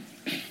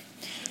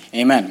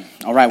Amen.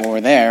 All right, well,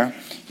 we're there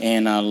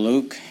in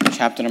Luke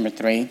chapter number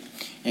 3.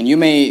 And you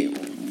may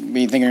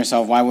be thinking to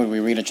yourself, why would we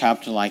read a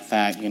chapter like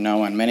that?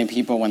 And many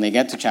people, when they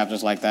get to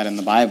chapters like that in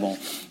the Bible,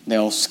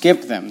 they'll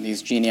skip them,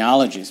 these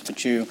genealogies. But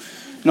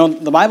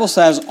the Bible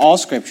says all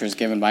Scripture is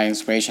given by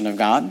inspiration of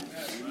God,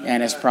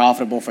 and is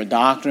profitable for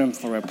doctrine,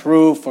 for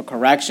reproof, for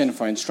correction,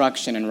 for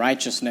instruction in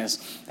righteousness,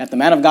 that the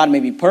man of God may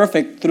be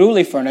perfect,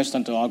 thoroughly furnished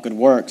unto all good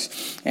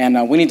works.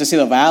 And we need to see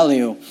the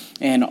value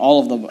in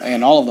all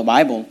of the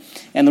Bible.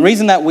 And the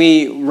reason that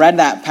we read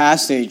that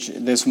passage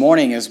this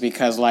morning is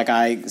because, like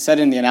I said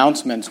in the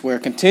announcements, we're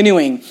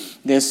continuing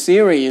this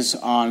series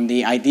on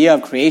the idea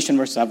of creation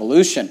versus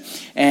evolution.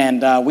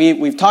 And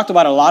we've talked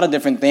about a lot of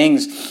different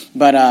things,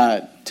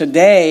 but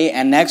today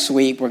and next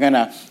week we're going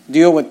to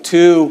deal with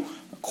two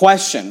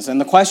questions.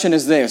 And the question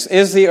is this: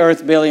 is the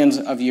earth billions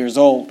of years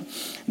old?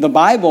 The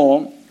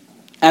Bible,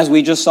 as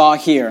we just saw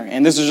here,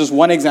 and this is just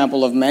one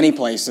example of many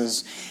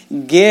places,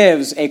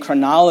 gives a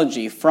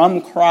chronology from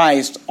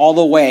Christ all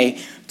the way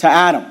to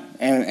Adam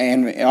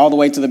and all the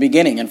way to the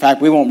beginning. In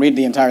fact, we won't read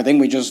the entire thing,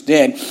 we just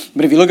did.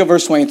 But if you look at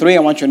verse 23, I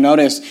want you to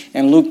notice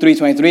in Luke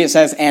 3:23 it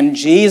says, "And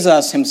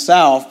Jesus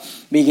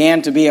himself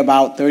began to be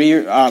about 3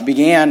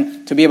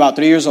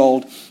 years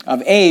old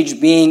of age,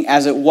 being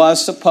as it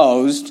was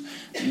supposed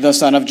the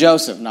son of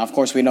Joseph." Now, of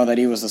course, we know that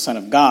he was the son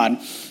of God,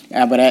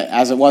 but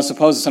as it was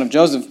supposed, the son of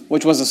Joseph,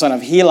 which was the son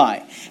of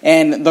Heli.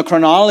 And the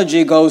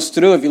chronology goes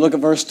through. If you look at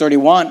verse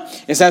 31,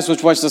 it says,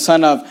 which was the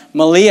son of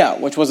Maliah,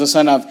 which was the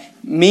son of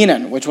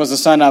Menon, which was the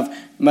son of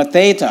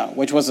Mathatha,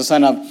 which was the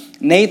son of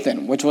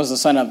Nathan, which was the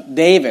son of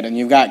David. And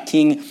you've got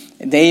King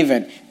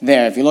David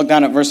there. If you look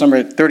down at verse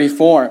number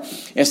 34,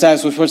 it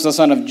says, which was the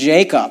son of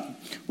Jacob,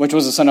 which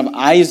was the son of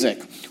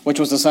Isaac, which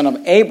was the son of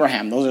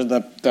Abraham. Those are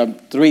the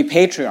three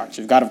patriarchs.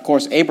 You've got, of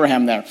course,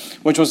 Abraham there,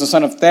 which was the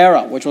son of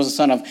Terah, which was the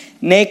son of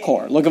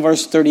Nahor. Look at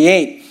verse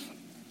 38,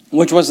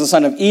 which was the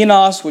son of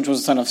Enos, which was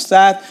the son of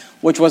Seth,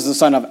 which was the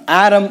son of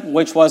Adam,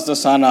 which was the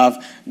son of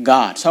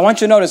God. So I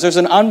want you to notice there's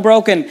an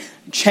unbroken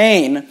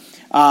chain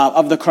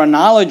of the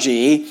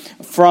chronology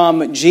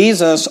from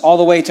Jesus all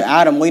the way to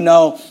Adam. We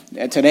know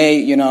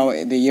today,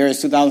 the year is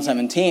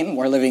 2017.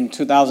 We're living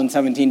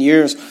 2017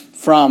 years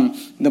from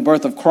the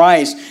birth of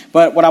Christ.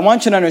 But what I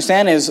want you to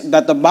understand is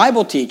that the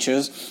Bible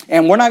teaches,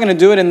 and we're not going to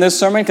do it in this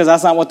sermon because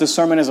that's not what this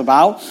sermon is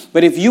about,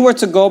 but if you were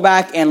to go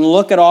back and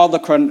look at all the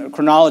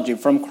chronology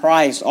from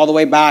Christ all the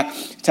way back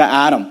to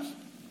Adam,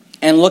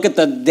 and look at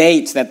the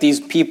dates that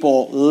these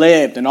people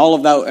lived and all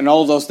of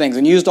those things,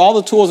 and used all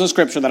the tools in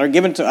Scripture that are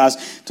given to us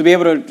to be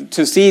able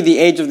to see the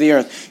age of the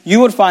earth, you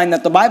would find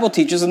that the Bible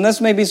teaches, and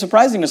this may be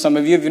surprising to some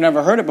of you if you've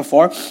never heard it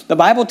before, the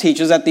Bible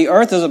teaches that the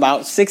earth is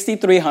about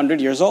 6,300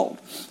 years old.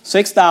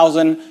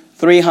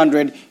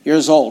 6,300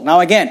 years old.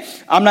 Now again,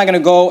 I'm not going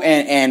to go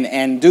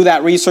and do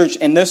that research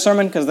in this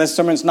sermon because this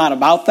sermon's not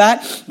about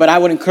that, but I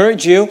would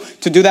encourage you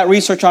to do that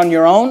research on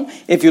your own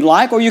if you'd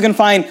like, or you can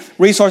find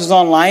resources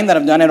online that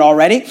have done it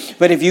already.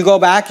 But if you go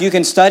back, you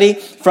can study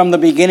from the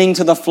beginning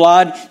to the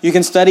flood. You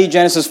can study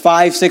Genesis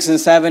 5, 6, and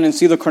 7 and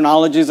see the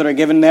chronologies that are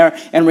given there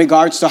in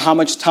regards to how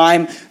much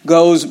time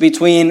goes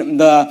between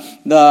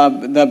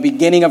the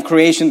beginning of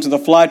creation to the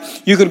flood.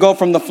 You could go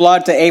from the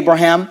flood to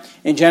Abraham.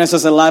 In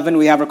Genesis 11,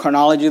 we have a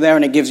chronology there,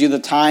 and it gives you the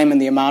time and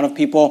the amount of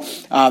people,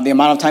 the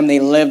amount of time they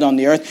lived on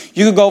the earth.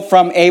 You could go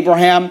from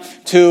Abraham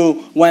to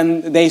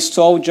when they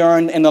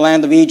sojourned in the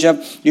land of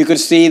Egypt. You could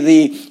see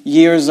the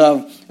years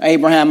of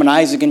Abraham and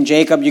Isaac and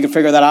Jacob. You could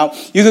figure that out.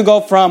 You could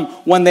go from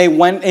when they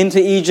went into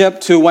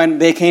Egypt to when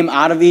they came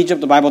out of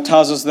Egypt. The Bible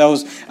tells us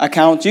those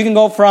accounts. You can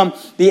go from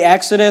the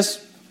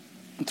Exodus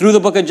through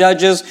the book of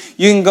Judges.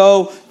 You can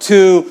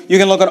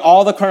look at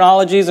all the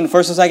chronologies in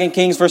 1st and 2nd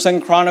Kings, 1st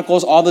and 2nd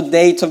Chronicles, all the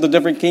dates of the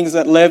different kings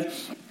that lived.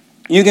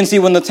 You can see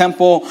when the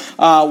temple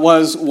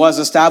was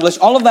established.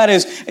 All of that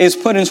is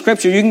put in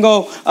Scripture. You can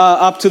go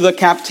up to the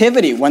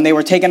captivity when they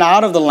were taken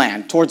out of the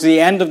land towards the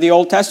end of the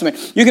Old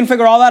Testament. You can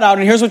figure all that out,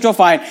 and here's what you'll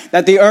find,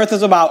 that the earth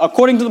is about,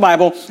 according to the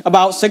Bible,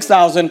 about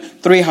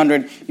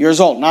 6,300 years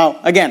old. Now,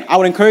 again, I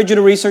would encourage you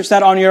to research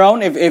that on your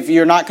own if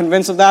you're not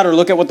convinced of that, or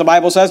look at what the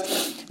Bible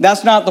says.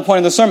 That's not the point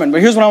of the sermon,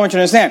 but here's what I want you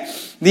to understand.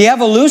 The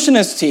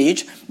evolutionists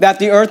teach that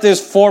the earth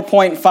is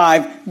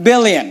 4.5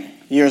 billion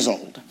years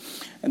old.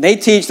 They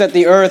teach that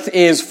the earth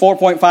is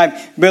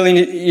 4.5 billion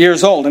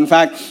years old. In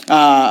fact,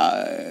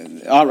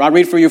 I'll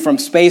read for you from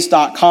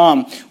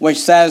space.com, which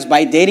says,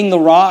 by dating the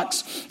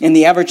rocks in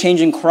the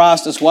ever-changing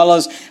crust, as well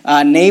as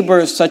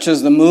neighbors such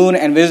as the moon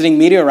and visiting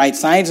meteorites,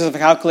 scientists have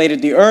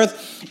calculated the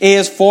earth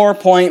is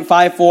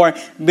 4.54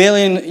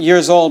 billion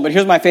years old. But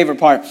here's my favorite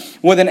part.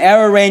 With an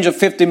error range of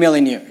 50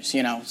 million years.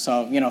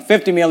 So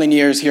 50 million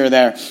years here or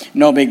there,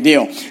 no big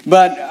deal.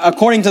 But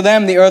according to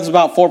them, the earth is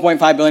about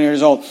 4.5 billion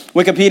years old.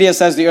 Wikipedia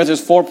says the earth is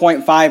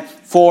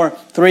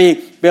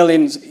 4.543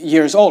 billion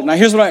years old. Now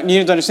here's what you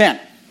need to understand.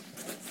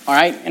 All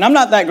right, and I'm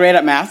not that great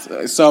at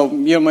math, so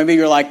maybe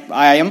you're like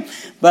I am,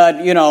 but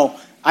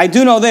I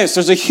do know this: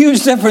 there's a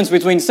huge difference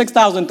between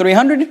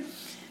 6,300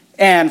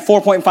 and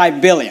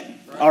 4.5 billion.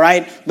 All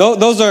right,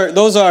 those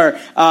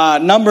are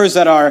numbers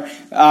that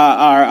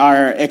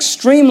are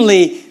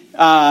extremely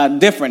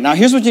different. Now,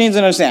 here's what you need to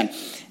understand.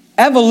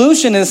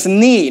 Evolutionists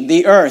need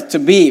the earth to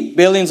be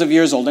billions of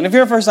years old. And if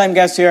you're a first-time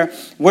guest here,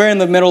 we're in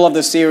the middle of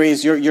the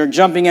series. You're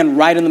jumping in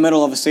right in the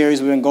middle of a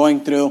series we've been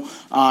going through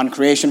on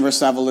creation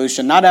versus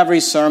evolution. Not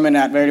every sermon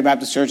at Verity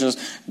Baptist Church is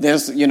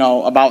this,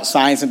 about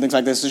science and things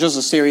like this. It's just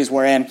a series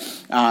we're in.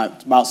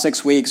 About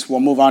 6 weeks.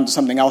 We'll move on to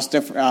something else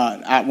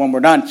different when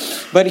we're done.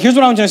 But here's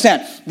what I want you to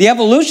understand. The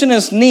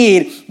evolutionists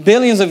need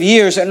billions of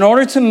years in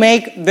order to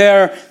make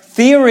their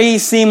theory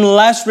seem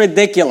less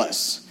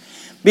ridiculous.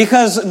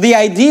 Because the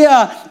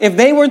idea, if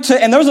they were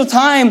to, and there was a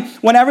time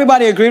when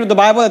everybody agreed with the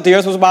Bible that the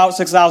earth was about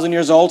 6,000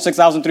 years old,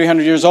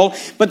 6,300 years old.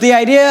 But the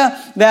idea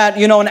that,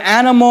 an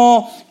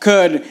animal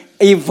could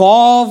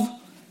evolve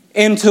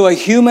into a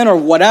human or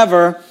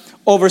whatever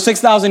over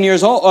 6,000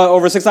 years old,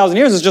 over 6,000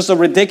 years is just a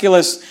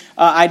ridiculous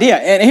idea.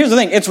 And here's the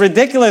thing, it's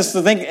ridiculous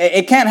to think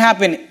it can't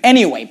happen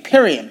anyway,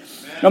 period.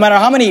 No matter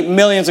how many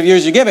millions of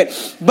years you give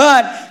it.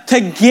 But to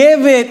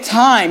give it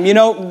time,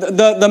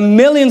 the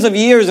millions of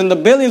years and the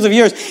billions of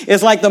years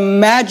is like the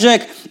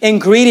magic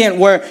ingredient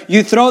where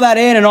you throw that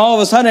in and all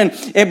of a sudden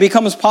it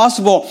becomes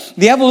possible.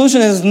 The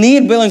evolutionists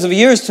need billions of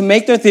years to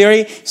make their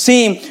theory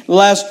seem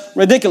less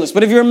ridiculous.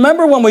 But if you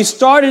remember when we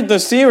started the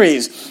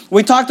series,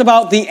 we talked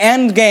about the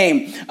end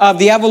game of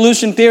the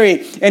evolution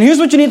theory. And here's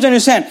what you need to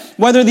understand.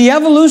 Whether the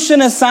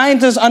evolutionist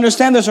scientists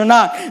understand this or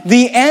not,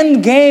 the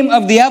end game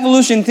of the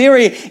evolution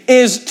theory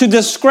is to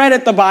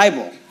discredit the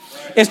Bible.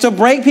 It's to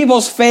break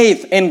people's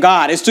faith in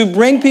God. It's to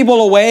bring people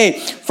away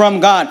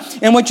from God.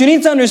 And what you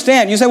need to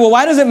understand, you say, well,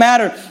 why does it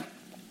matter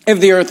if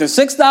the earth is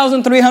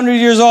 6,300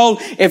 years old,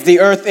 if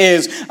the earth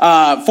is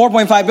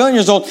 4.5 billion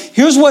years old?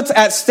 Here's what's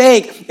at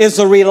stake is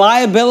the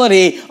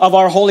reliability of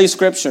our holy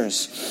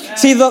scriptures.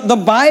 See,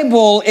 the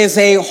Bible is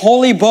a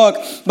holy book,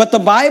 but the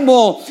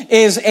Bible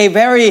is a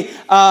very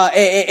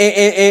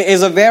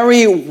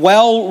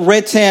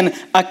well-written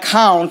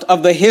account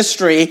of the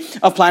history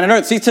of planet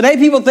Earth. See, today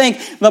people think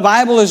the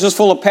Bible is just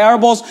full of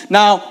parables.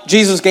 Now,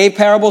 Jesus gave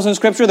parables in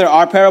Scripture. There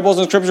are parables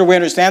in Scripture. We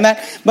understand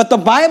that. But the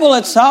Bible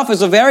itself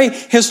is a very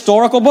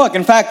historical book.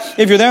 In fact,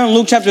 if you're there in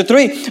Luke chapter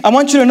 3, I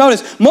want you to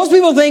notice, most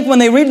people think when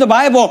they read the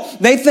Bible,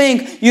 they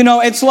think,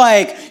 it's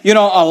like,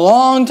 a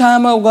long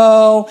time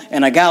ago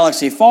in a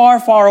galaxy far,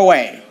 far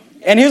away.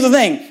 And here's the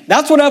thing,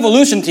 that's what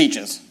evolution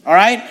teaches, all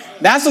right?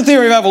 That's the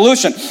theory of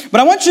evolution. But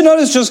I want you to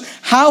notice just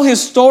how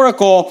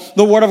historical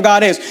the Word of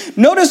God is.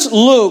 Notice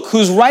Luke,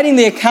 who's writing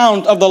the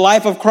account of the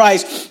life of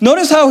Christ.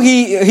 Notice how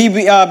he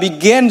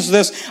begins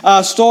this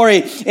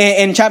story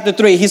in chapter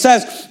 3. He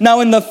says, now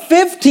in the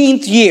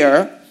 15th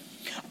year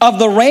of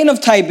the reign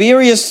of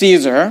Tiberius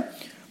Caesar,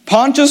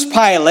 Pontius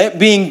Pilate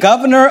being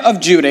governor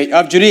of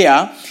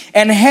Judea,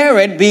 and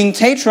Herod being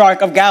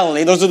tetrarch of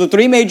Galilee. Those are the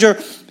three major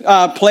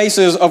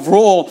places of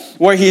rule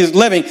where he's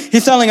living.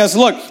 He's telling us,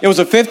 look, it was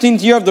the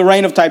 15th year of the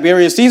reign of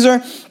Tiberius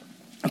Caesar.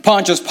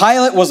 Pontius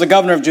Pilate was the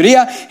governor of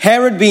Judea,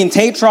 Herod being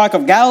tetrarch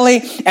of Galilee,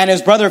 and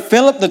his brother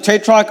Philip, the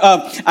tetrarch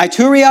of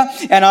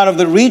Iturea, and out of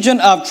the region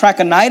of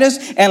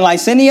Trachonitis and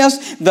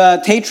Licinius,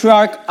 the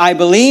tetrarch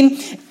Abilene.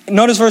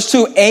 Notice verse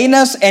 2,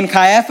 Annas and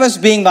Caiaphas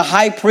being the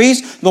high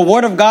priest, the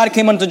word of God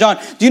came unto John.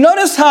 Do you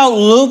notice how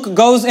Luke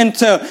goes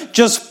into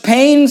just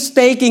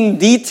painstaking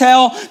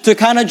detail to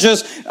kind of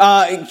just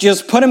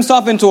put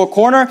himself into a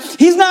corner?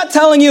 He's not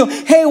telling you,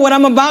 hey, what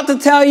I'm about to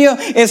tell you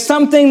is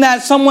something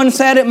that someone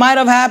said it might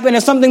have happened,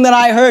 it's something that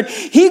I heard.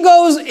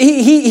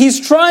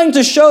 He's trying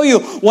to show you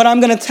what I'm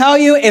going to tell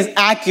you is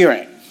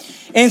accurate.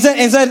 And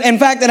it said, in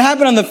fact, it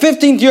happened on the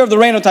 15th year of the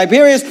reign of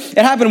Tiberius. It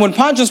happened when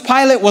Pontius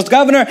Pilate was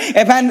governor.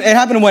 It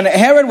happened when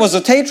Herod was a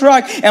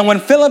tetrarch, and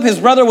when Philip, his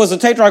brother, was a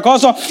tetrarch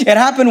also. It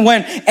happened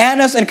when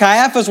Annas and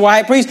Caiaphas were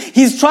high priests.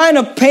 He's trying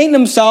to paint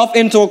himself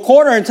into a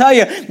corner and tell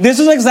you, this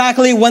is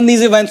exactly when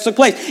these events took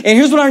place. And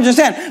here's what I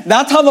understand.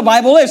 That's how the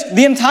Bible is.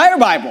 The entire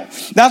Bible.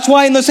 That's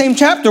why in the same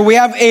chapter, we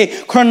have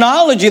a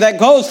chronology that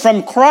goes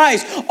from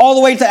Christ all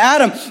the way to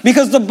Adam.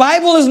 Because the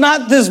Bible is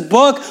not this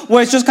book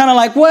where it's just kind of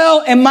like,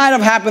 well, it might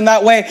have happened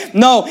that way.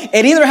 No,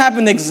 it either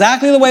happened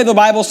exactly the way the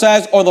Bible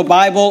says or the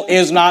Bible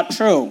is not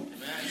true.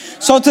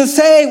 So to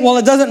say, well,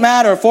 it doesn't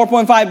matter,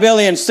 4.5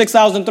 billion,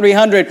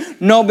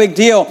 6,300, no big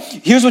deal.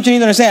 Here's what you need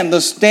to understand.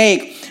 The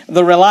stake,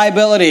 the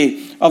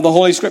reliability of the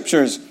Holy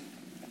Scriptures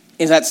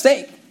is at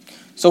stake.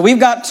 So we've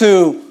got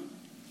to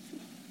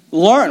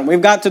learn.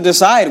 We've got to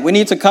decide. We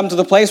need to come to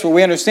the place where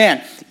we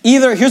understand.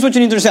 Either, here's what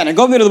you need to understand. And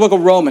go to the book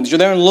of Romans. You're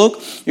there in Luke.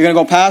 You're going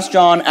to go past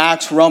John,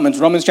 Acts,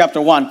 Romans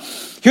chapter 1.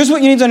 Here's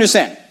what you need to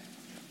understand.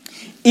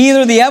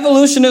 Either the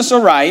evolutionists are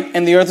right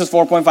and the earth is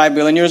 4.5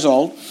 billion years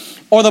old,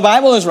 or the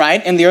Bible is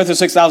right and the earth is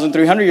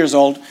 6,300 years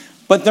old,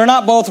 but they're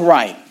not both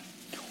right.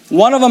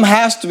 One of them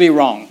has to be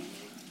wrong.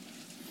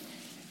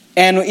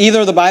 And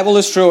either the Bible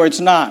is true or it's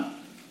not.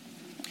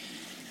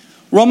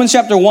 Romans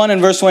chapter 1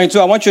 and verse 22,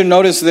 I want you to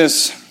notice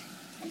this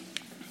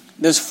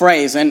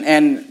phrase.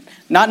 And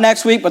not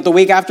next week, but the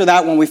week after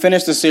that when we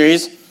finish the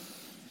series,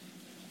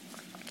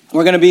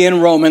 we're going to be in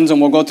Romans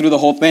and we'll go through the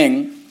whole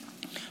thing.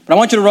 But I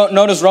want you to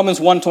notice Romans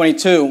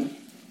 1:22.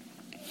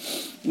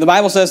 The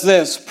Bible says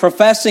this,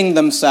 professing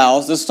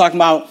themselves, this is talking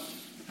about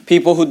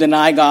people who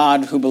deny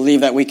God, who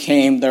believe that we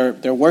came.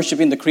 They're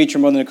worshiping the creature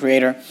more than the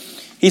creator.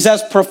 He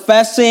says,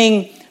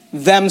 professing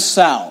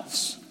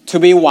themselves to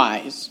be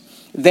wise,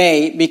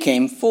 they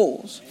became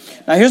fools.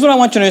 Now here's what I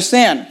want you to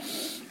understand.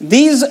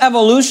 These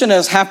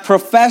evolutionists have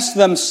professed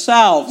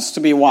themselves to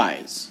be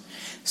wise.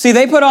 See,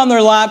 they put on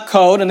their lab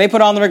coat and they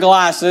put on their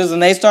glasses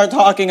and they start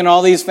talking in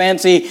all these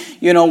fancy,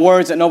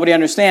 words that nobody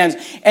understands.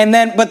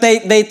 But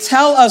they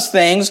tell us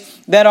things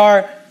that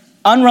are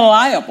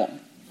unreliable.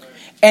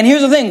 And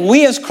here's the thing,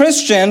 we as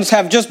Christians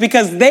have, just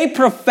because they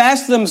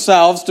profess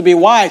themselves to be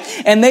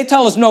wise, and they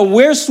tell us, no,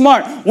 we're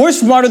smart. We're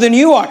smarter than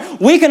you are.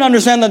 We can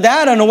understand the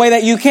data in a way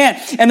that you can't.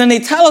 And then they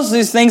tell us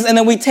these things, and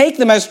then we take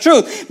them as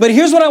truth. But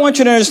here's what I want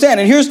you to understand,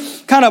 and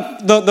here's kind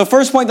of the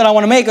first point that I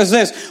want to make is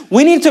this.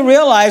 We need to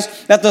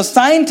realize that the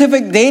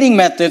scientific dating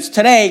methods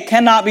today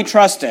cannot be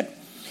trusted.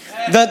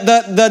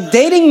 The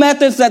dating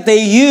methods that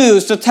they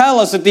use to tell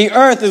us that the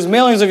earth is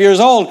millions of years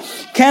old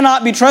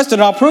cannot be trusted.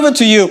 And I'll prove it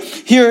to you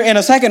here in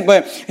a second.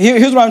 But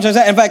here's what I'm trying to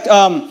say. In fact,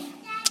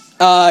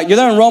 you're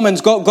there in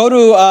Romans. Go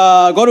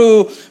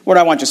to where do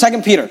I want you?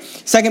 2 Peter.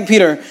 2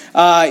 Peter.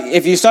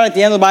 If you start at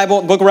the end of the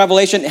Bible, book of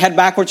Revelation, head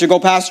backwards. You go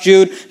past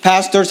Jude,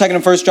 past 3rd, 2nd,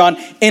 and 1st John,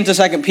 into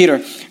 2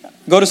 Peter.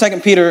 Go to 2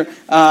 Peter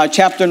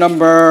chapter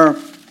number,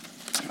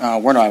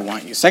 where do I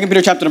want you? 2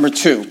 Peter chapter number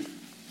 2.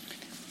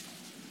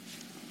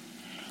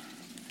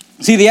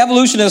 See, the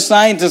evolutionist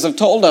scientists have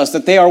told us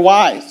that they are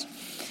wise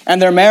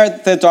and their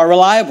methods are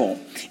reliable.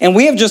 And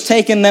we have just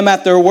taken them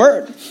at their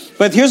word.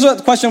 But here's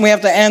the question we have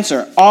to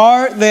answer.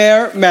 Are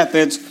their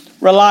methods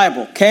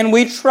reliable? Can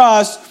we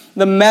trust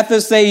the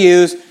methods they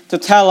use to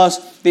tell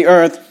us the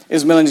earth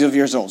is millions of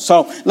years old?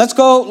 So let's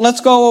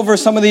go over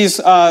some of these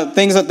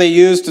things that they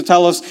use to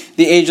tell us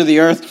the age of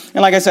the earth.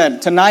 And like I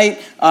said, tonight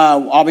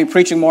I'll be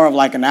preaching more of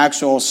like an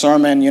actual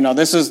sermon. We're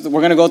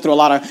going to go through a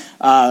lot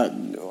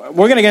of...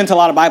 We're going to get into a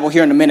lot of Bible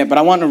here in a minute, but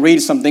I want to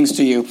read some things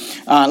to you.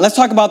 Let's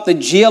talk about the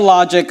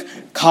geologic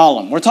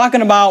column. We're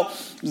talking about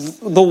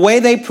the way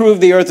they prove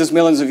the earth is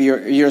millions of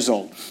years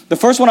old. The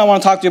first one I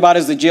want to talk to you about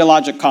is the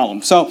geologic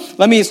column. So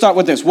let me start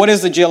with this. What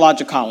is the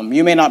geologic column?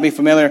 You may not be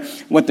familiar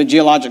with the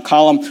geologic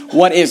column.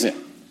 What is it?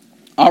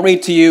 I'll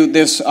read to you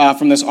this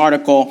from this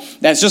article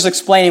that's just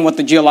explaining what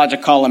the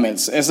geologic column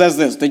is. It says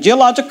this: the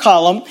geologic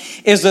column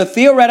is a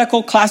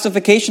theoretical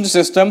classification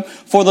system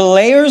for the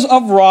layers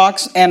of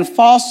rocks and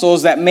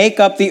fossils that make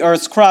up the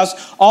Earth's crust,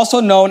 also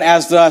known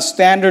as the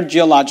standard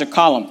geologic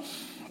column.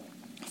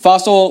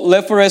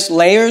 Fossiliferous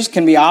layers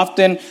can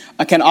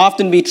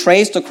often be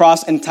traced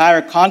across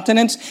entire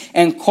continents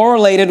and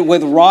correlated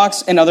with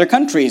rocks in other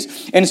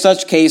countries. In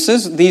such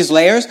cases, these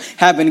layers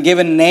have been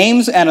given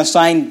names and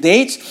assigned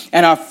dates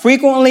and are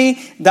frequently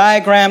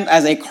diagrammed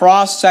as a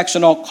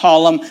cross-sectional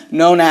column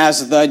known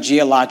as the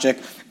geologic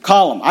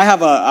column. I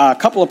have a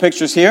couple of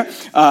pictures here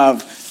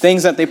of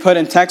things that they put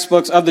in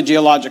textbooks of the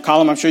geologic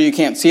column. I'm sure you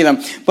can't see them.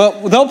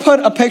 But they'll put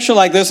a picture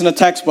like this in a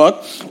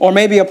textbook, or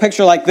maybe a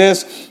picture like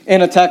this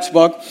in a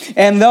textbook,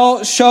 and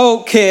they'll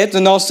show kids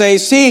and they'll say,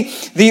 see,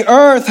 the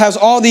earth has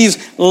all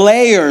these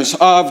layers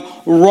of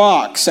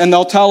rocks. And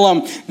they'll tell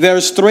them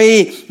there's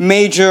three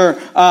major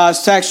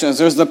sections.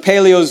 There's the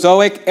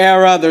Paleozoic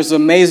era, there's the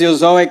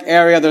Mesozoic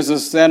area, there's the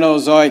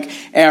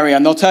Cenozoic area.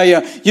 And they'll tell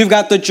you, you've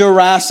got the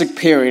Jurassic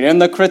period and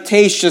the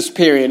Cretaceous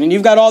period, and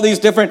you've got all these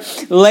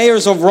different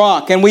layers of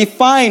rock. And we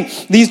find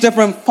these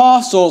different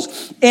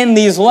fossils in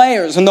these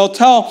layers. And they'll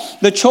tell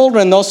the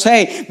children, they'll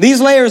say, these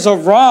layers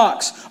of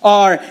rocks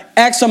are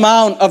X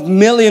amount of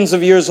millions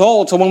of years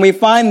old. So when we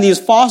find these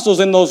fossils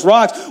in those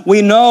rocks,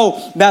 we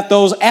know that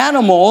those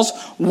animals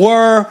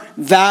were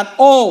that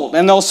old.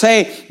 And they'll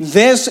say,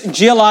 this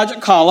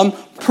geologic column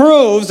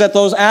proves that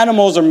those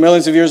animals are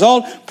millions of years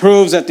old,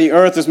 proves that the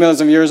earth is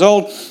millions of years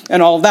old,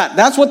 and all of that.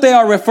 That's what they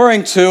are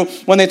referring to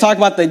when they talk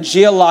about the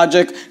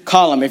geologic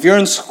column. If you're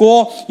in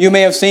school, you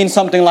may have seen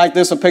something like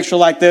this, a picture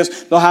like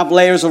this. They'll have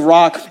layers of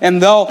rock, and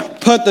they'll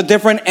put the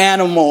different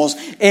animals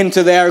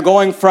into there,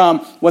 going from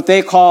what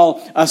they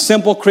call a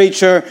simple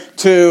creature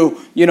to,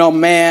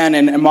 man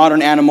and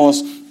modern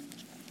animals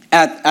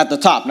at the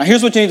top. Now,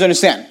 here's what you need to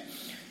understand.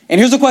 And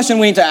here's the question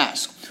we need to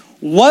ask.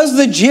 Was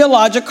the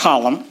geologic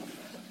column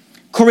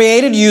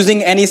created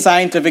using any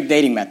scientific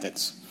dating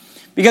methods?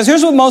 Because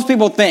here's what most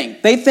people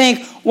think. They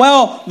think,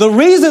 well, the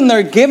reason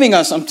they're giving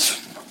us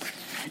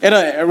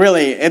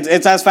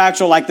it's as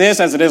factual like this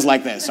as it is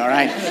like this, all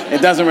right?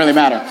 It doesn't really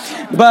matter.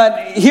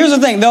 But here's the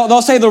thing.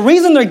 They'll say the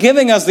reason they're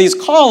giving us these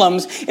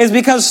columns is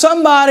because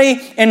somebody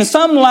in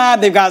some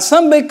lab, they've got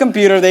some big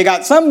computer, they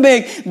got some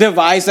big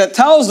device that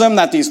tells them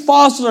that these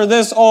fossils are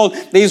this old,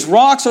 these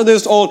rocks are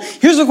this old.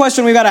 Here's the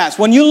question we got to ask.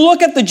 When you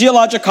look at the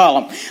geologic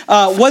column,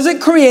 was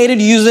it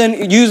created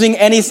using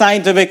any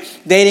scientific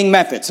dating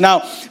methods?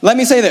 Now, let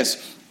me say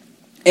this.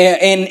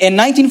 In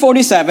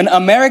 1947,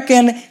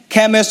 American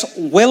chemist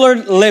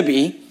Willard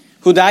Libby,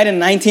 who died in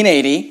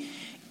 1980,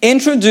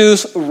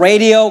 introduced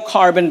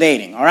radiocarbon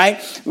dating, all right?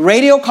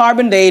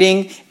 Radiocarbon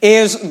dating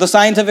is the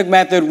scientific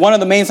method, one of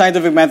the main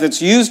scientific methods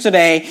used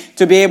today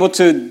to be able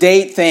to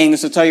date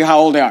things to tell you how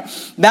old they are.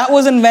 That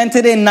was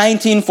invented in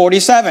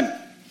 1947.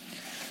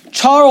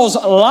 Charles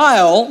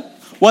Lyell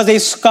was a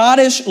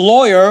Scottish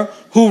lawyer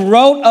who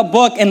wrote a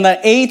book in the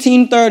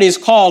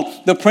 1830s called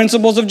The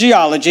Principles of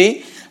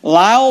Geology.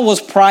 Lyell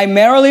was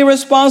primarily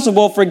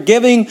responsible for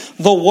giving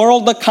the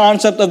world the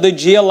concept of the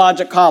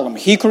geologic column.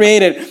 He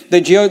created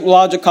the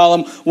geologic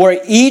column where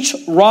each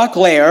rock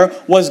layer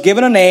was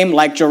given a name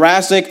like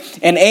Jurassic,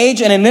 an age,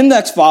 and an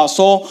index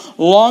fossil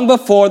long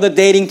before the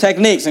dating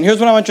techniques. And here's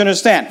what I want you to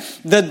understand.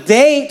 The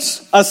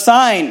dates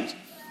assigned,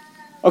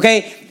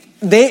 okay,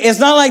 it's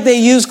not like they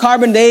use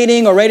carbon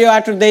dating or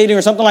radioactive dating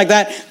or something like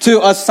that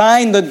to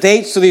assign the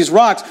dates to these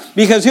rocks.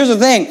 Because here's the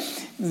thing.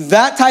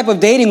 That type of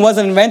dating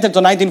wasn't invented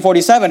until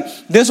 1947.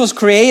 This was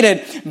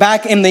created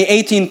back in the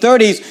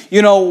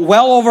 1830s,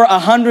 well over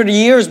 100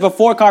 years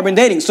before carbon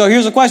dating. So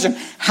here's the question.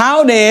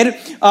 How did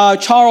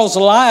Charles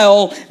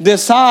Lyell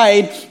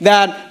decide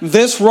that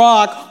this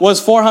rock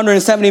was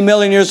 470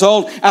 million years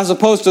old as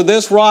opposed to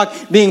this rock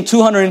being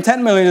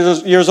 210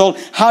 million years old?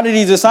 How did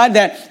he decide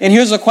that? And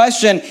here's the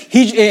question.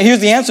 Here's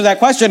the answer to that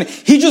question.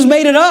 He just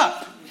made it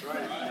up.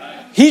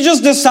 He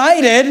just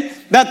decided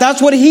that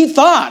that's what he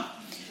thought.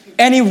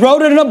 And he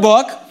wrote it in a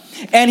book,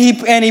 and he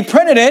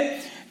printed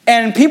it,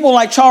 and people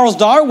like Charles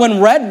Darwin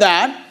read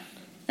that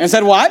and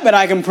said, well, I bet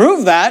I can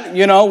prove that,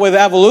 with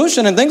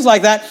evolution and things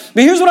like that.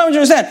 But here's what I want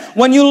you to understand.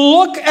 When you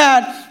look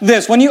at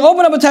this, when you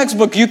open up a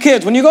textbook, you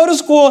kids, when you go to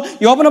school,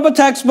 you open up a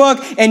textbook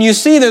and you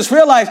see this,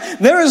 realize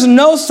there is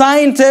no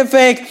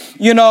scientific,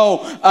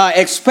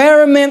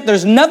 experiment.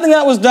 There's nothing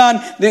that was done.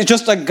 There's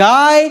just a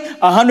guy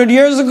 100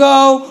 years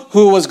ago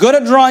who was good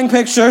at drawing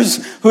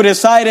pictures who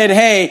decided,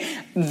 hey,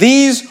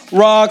 these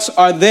rocks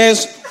are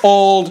this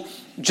old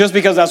just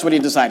because that's what he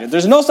decided.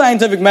 There's no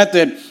scientific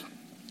method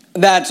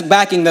that's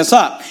backing this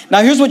up.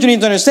 Now, here's what you need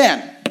to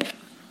understand.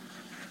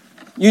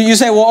 You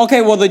say,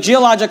 the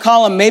geologic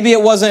column, maybe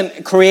it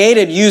wasn't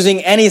created using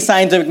any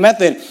scientific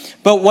method,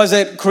 but was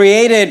it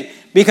created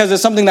because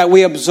it's something that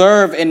we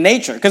observe in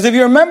nature? Because if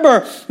you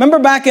remember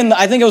back in,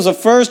 I think it was the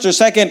first or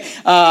second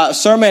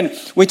sermon,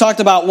 we talked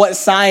about what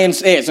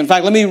science is. In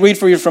fact, let me read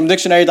for you from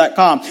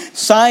dictionary.com.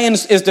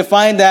 Science is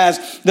defined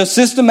as the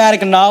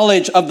systematic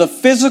knowledge of the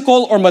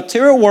physical or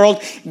material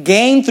world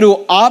gained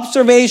through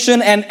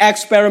observation and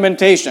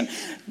experimentation.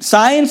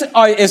 Science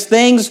is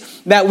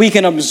things that we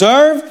can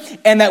observe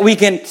and that we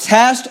can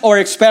test or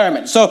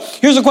experiment. So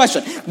here's the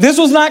question. This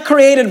was not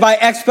created by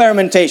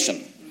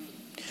experimentation.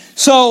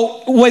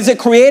 So was it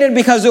created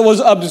because it was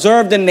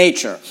observed in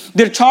nature?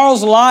 Did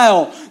Charles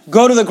Lyell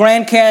go to the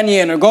Grand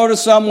Canyon or go to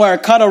somewhere,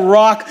 cut a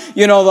rock,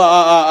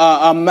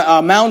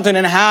 a mountain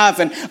in half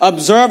and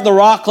observe the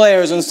rock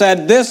layers and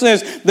said, this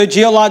is the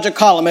geologic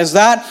column? Is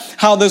that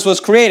how this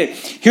was created?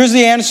 Here's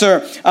the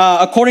answer.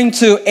 According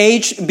to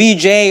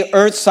HBJ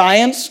Earth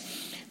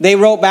Science, they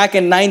wrote back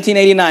in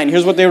 1989.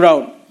 Here's what they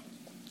wrote.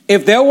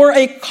 If there were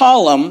a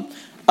column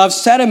of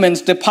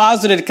sediments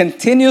deposited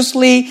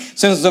continuously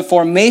since the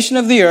formation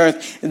of the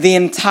earth, the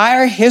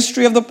entire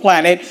history of the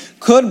planet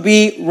could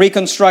be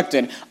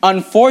reconstructed.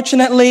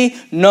 Unfortunately,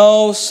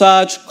 no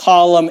such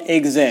column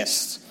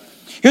exists.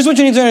 Here's what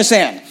you need to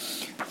understand.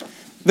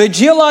 The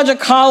geologic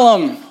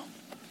column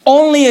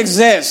only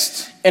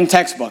exists in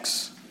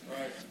textbooks.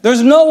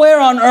 There's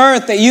nowhere on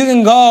earth that you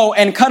can go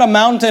and cut a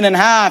mountain in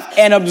half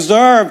and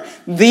observe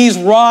these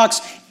rocks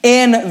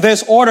in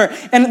this order.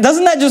 And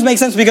doesn't that just make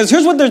sense? Because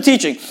here's what they're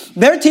teaching.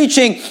 They're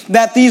teaching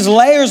that these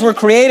layers were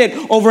created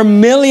over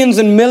millions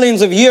and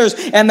millions of years,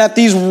 and that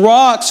these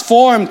rocks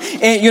formed,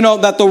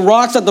 that the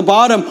rocks at the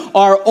bottom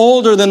are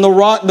older than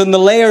the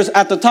layers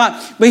at the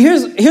top. But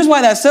here's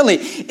why that's silly.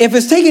 If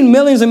it's taking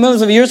millions and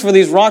millions of years for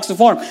these rocks to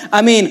form,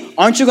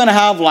 aren't you going to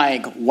have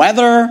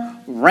weather,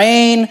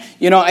 rain,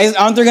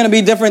 aren't there going to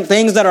be different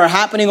things that are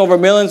happening over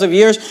millions of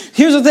years?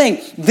 Here's the thing.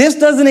 This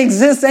doesn't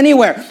exist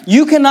anywhere.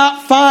 You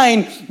cannot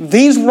find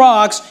these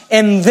rocks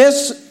in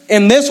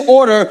this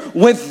order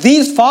with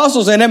these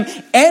fossils in them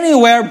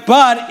anywhere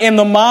but in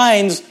the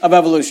minds of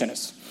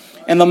evolutionists,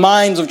 in the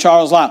minds of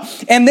Charles Lyell.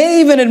 And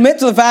they even admit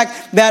to the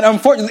fact that,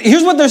 unfortunately,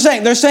 here's what they're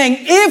saying. They're saying,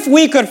 if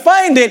we could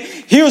find it,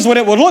 here's what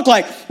it would look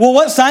like. Well,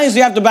 what science do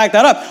you have to back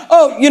that up?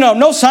 Oh,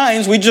 no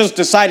science. We just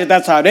decided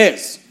that's how it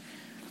is.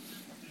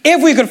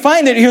 If we could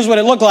find it, here's what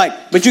it looked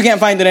like. But you can't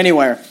find it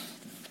anywhere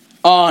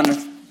on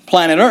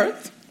planet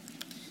Earth.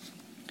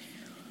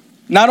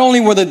 Not only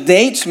were the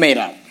dates made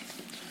up,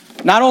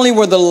 not only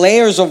were the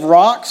layers of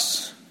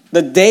rocks,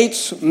 the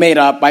dates made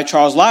up by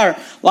Charles Lyell,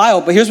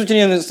 but here's what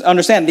you need to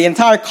understand. The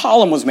entire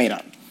column was made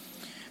up.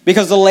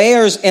 Because the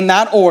layers in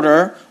that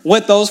order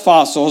with those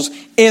fossils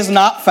is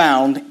not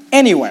found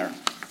anywhere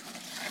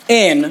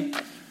in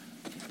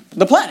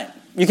the planet.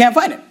 You can't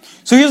find it.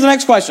 So here's the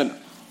next question.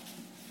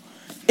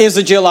 Is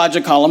the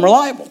geologic column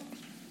reliable?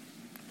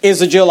 Is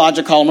the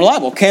geologic column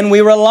reliable? Can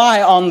we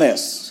rely on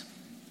this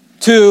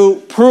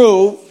to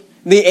prove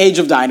the age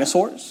of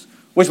dinosaurs?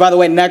 Which, by the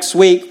way, next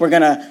week we're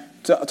going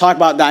to talk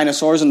about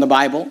dinosaurs in the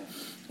Bible.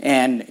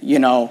 And,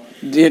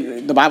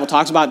 the Bible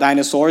talks about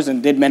dinosaurs,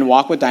 and did men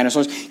walk with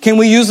dinosaurs? Can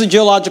we use the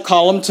geologic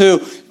column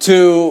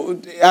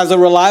to as a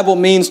reliable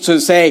means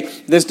to say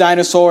this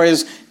dinosaur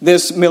is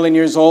this million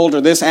years old, or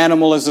this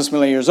animal is this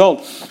million years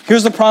old?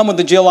 Here's the problem with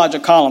the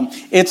geologic column.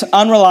 It's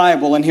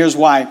unreliable, and here's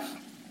why.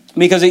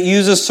 Because it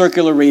uses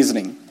circular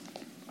reasoning.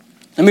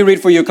 Let me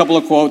read for you a couple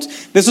of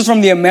quotes. This is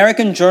from the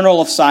American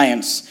Journal of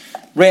Science,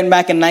 written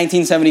back in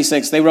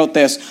 1976. They wrote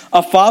this: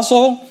 a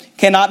fossil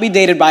cannot be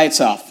dated by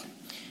itself.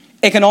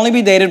 It can only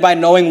be dated by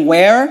knowing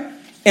where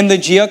in the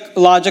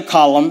geologic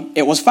column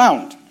it was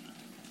found.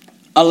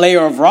 A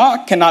layer of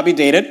rock cannot be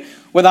dated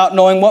without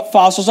knowing what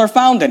fossils are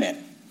found in it.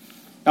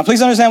 Now,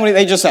 please understand what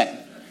they just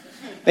said.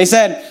 They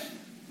said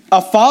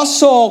a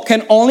fossil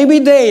can only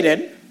be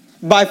dated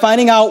by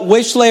finding out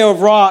which layer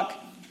of rock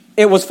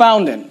it was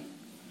found in.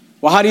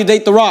 Well, how do you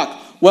date the rock?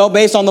 Well,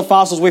 based on the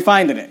fossils we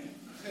find in it.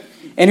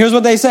 And here's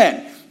what they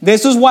said.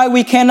 This is why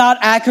we cannot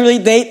accurately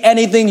date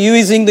anything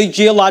using the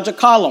geologic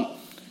column.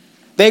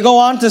 They go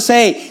on to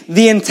say,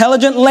 the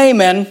intelligent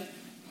layman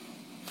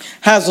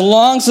has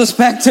long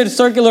suspected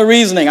circular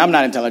reasoning. I'm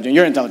not intelligent,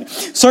 you're intelligent.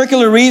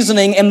 Circular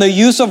reasoning in the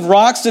use of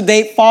rocks to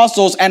date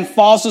fossils and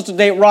fossils to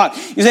date rock.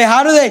 You say,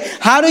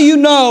 how do you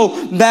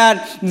know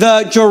that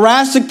the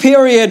Jurassic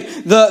period,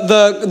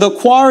 the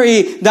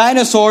quarry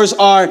dinosaurs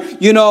are,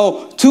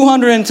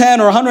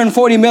 210 or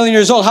 140 million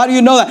years old? How do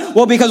you know that?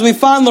 Well, because we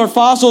found their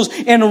fossils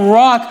in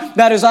rock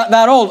that is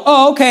that old.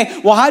 Oh,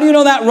 okay. Well, how do you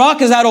know that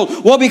rock is that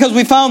old? Well, because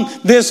we found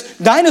this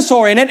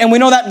dinosaur in it, and we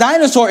know that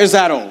dinosaur is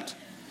that old.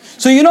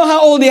 So you know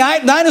how old the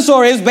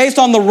dinosaur is based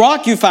on the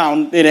rock you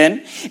found it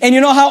in. And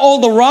you know how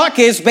old the rock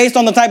is based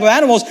on the type of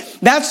animals.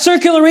 That's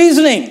circular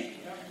reasoning.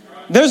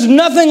 There's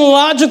nothing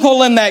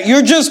logical in that.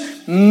 You're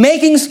just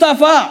making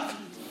stuff up.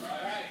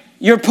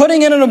 You're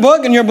putting it in a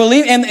book and you're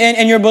believing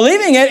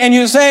it, and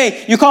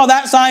you call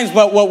that science,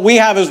 but what we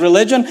have is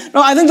religion.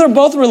 No, I think they're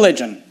both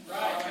religion.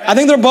 I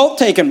think they're both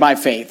taken by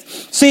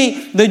faith.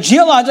 See, the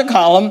geologic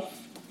column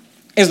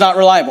is not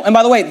reliable. And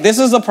by the way, this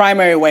is the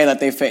primary way that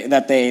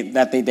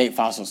they date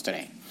fossils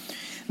today.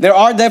 There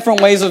are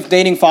different ways of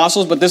dating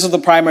fossils, but this is the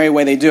primary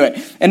way they do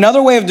it.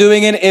 Another way of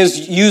doing it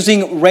is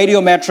using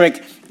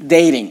radiometric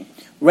dating.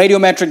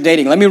 Radiometric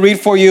dating. Let me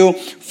read for you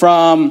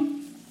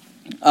from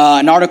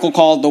an article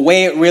called The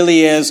Way It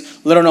Really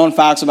Is, Little Known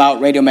Facts About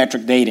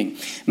Radiometric Dating.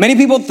 Many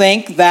people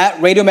think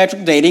that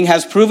radiometric dating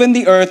has proven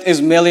the Earth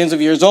is millions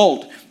of years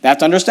old.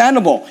 That's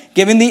understandable,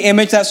 given the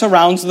image that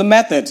surrounds the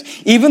methods.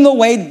 Even the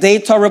way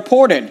dates are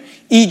reported,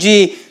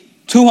 e.g.,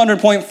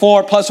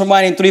 200.4 plus or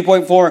minus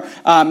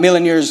 3.4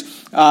 million years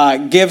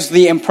gives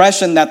the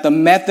impression that the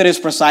method is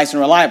precise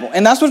and reliable.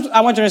 And that's what I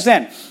want you to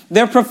understand.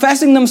 They're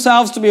professing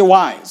themselves to be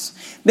wise.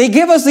 They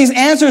give us these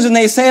answers and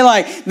they say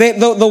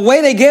the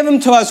way they give them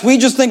to us, we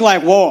just think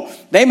whoa,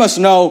 they must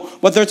know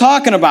what they're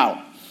talking about.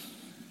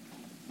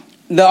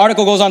 The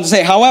article goes on to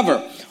say,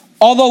 however,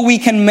 although we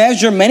can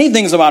measure many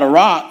things about a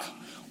rock,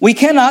 we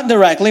cannot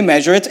directly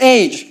measure its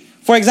age.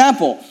 For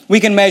example, we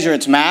can measure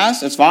its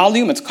mass, its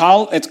volume, its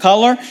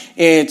color,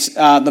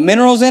 the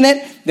minerals in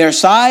it, their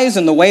size,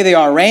 and the way they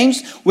are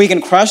arranged. We can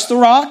crush the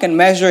rock and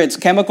measure its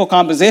chemical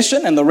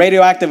composition and the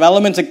radioactive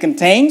elements it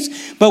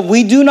contains, but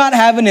we do not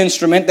have an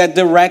instrument that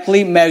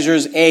directly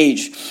measures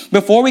age.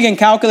 Before we can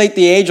calculate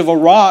the age of a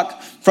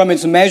rock from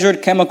its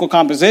measured chemical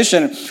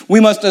composition, we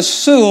must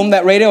assume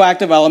that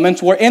radioactive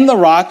elements were in the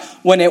rock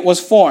when it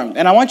was formed.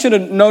 And I want you to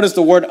notice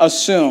the word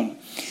assume.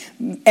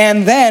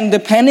 And then,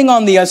 depending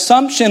on the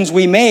assumptions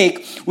we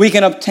make, we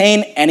can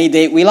obtain any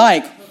date we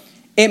like.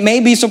 It may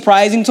be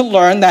surprising to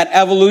learn that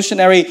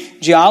evolutionary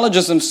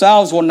geologists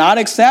themselves will not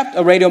accept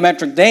a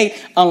radiometric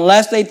date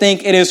unless they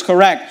think it is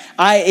correct,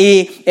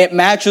 i.e., it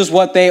matches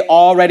what they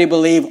already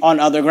believe on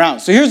other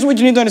grounds. So here's what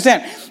you need to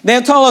understand.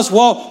 They'll tell us,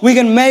 well, we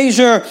can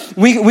measure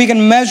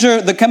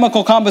the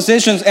chemical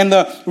compositions and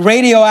the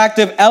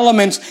radioactive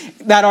elements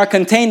that are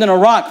contained in a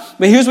rock.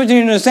 But here's what you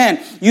need to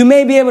understand. You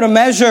may be able to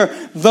measure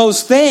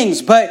those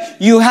things,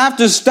 but you have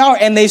to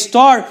start, and they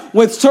start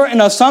with certain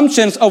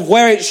assumptions of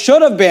where it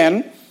should have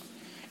been.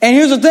 And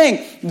here's the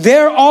thing,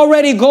 they're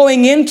already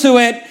going into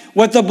it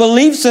with the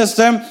belief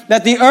system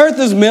that the earth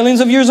is millions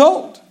of years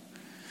old.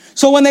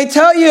 So when they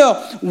tell you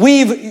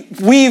we've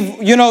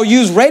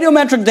used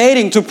radiometric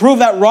dating to prove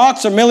that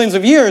rocks are millions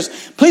of years,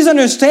 please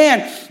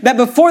understand that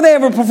before they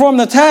ever performed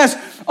the test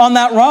on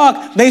that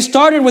rock, they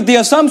started with the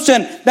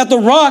assumption that the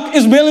rock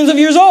is millions of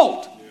years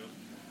old.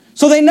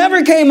 So they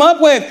never came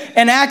up with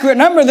an accurate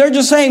number. They're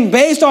just saying,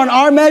 based on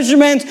our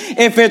measurements,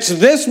 if it's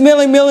this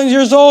millions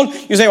years old,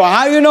 you say, well,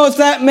 how do you know it's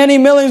that many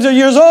millions of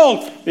years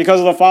old? Because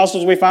of the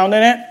fossils we found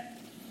in it?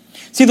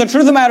 See, the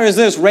truth of the matter is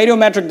this.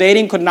 Radiometric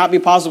dating could not be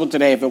possible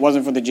today if it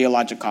wasn't for the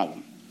geologic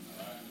column.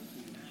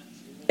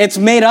 It's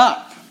made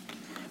up.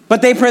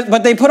 But they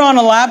put on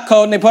a lab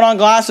coat and they put on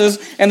glasses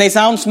and they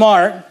sound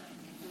smart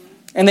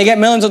and they get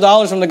millions of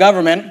dollars from the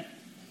government.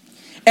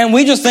 And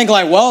we just think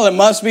well, it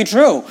must be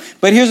true.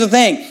 But here's the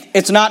thing.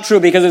 It's not true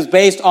because it's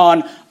based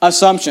on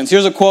assumptions.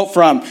 Here's a quote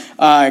from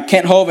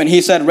Kent Hovind.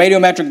 He said,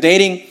 radiometric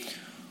dating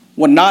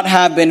would not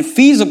have been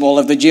feasible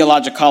if the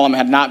geologic column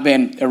had not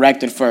been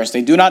erected first.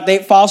 They do not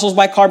date fossils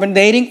by carbon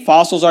dating.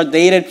 Fossils are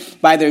dated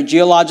by their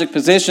geologic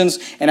positions.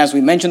 And as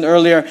we mentioned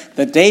earlier,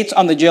 the dates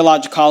on the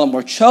geologic column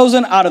were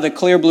chosen out of the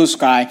clear blue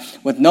sky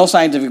with no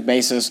scientific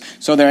basis.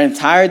 So their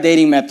entire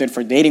dating method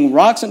for dating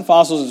rocks and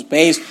fossils is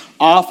based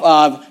off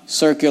of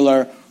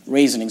circular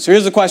reasoning. So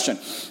here's the question.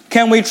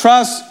 Can we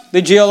trust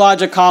the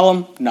geologic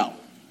column? No.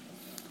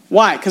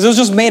 Why? Because it was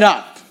just made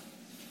up.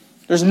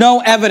 There's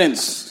no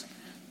evidence.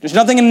 There's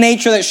nothing in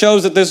nature that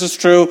shows that this is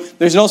true.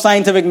 There's no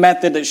scientific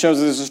method that shows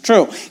that this is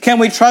true. Can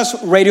we trust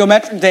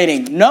radiometric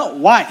dating? No.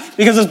 Why?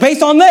 Because it's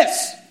based on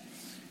this.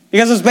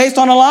 Because it's based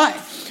on a lie.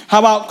 How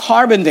about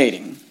carbon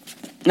dating?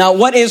 Now,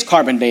 what is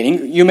carbon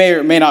dating? You may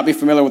or may not be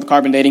familiar with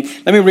carbon dating.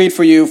 Let me read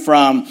for you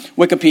from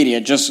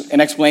Wikipedia, just an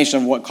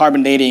explanation of what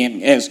carbon dating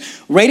is.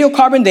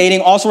 Radiocarbon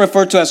dating, also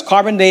referred to as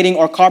carbon dating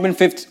or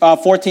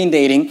carbon-14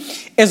 dating,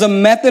 is a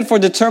method for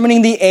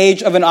determining the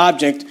age of an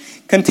object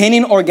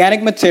containing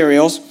organic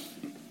materials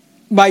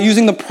by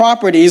using the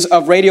properties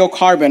of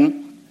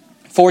radiocarbon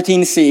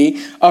 14C,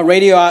 a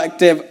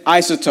radioactive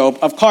isotope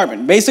of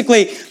carbon.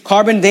 Basically,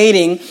 carbon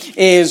dating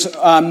is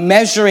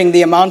measuring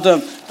the amount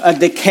of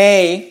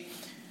decay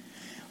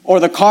or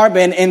the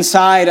carbon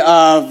inside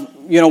of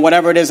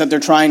whatever it is that they're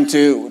trying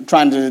to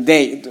find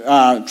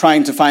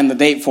the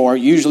date for,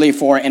 usually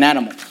for an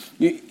animal.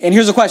 And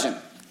here's the question: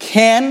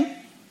 can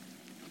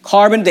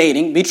carbon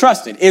dating be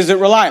trusted? Is it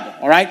reliable?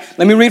 All right.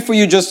 Let me read for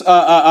you just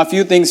a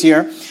few things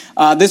here.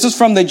 This is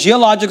from the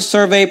Geologic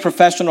Survey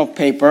professional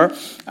paper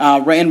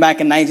written back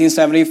in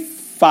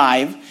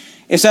 1975.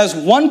 It says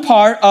one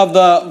part of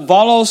the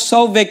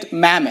Volosovik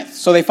mammoth.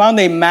 So they found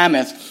a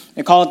mammoth.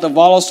 They call it the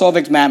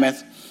Volosovik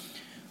mammoth.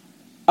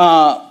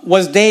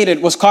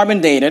 Was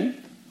carbon dated.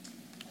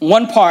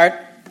 One part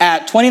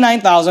at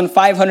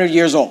 29,500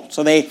 years old.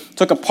 So they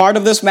took a part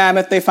of this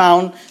mammoth they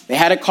found. They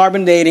had it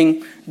carbon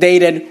dated.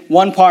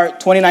 One part,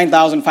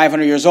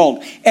 29,500 years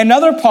old.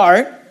 Another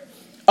part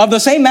of the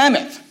same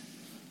mammoth,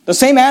 the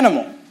same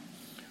animal,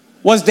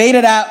 was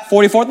dated at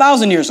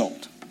 44,000 years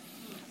old.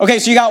 Okay,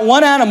 so you got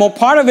one animal,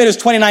 part of it is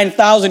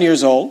 29,000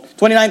 years old,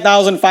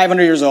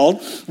 29,500 years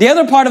old. The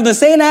other part of the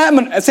same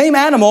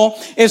animal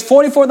is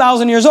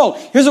 44,000 years old.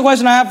 Here's a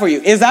question I have for you.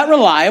 Is that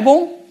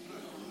reliable?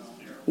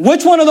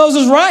 Which one of those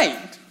is right?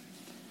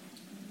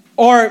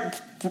 Or,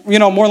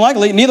 more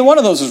likely, neither one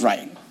of those is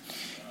right.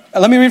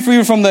 Let me read for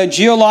you from the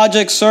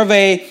Geologic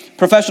Survey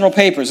professional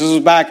papers. This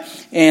was back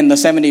in the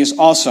 70s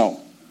also.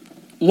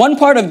 One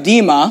part of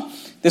Dima,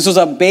 this was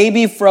a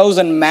baby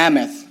frozen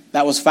mammoth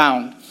that was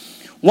found.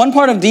 One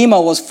part of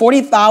Dima was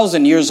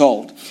 40,000 years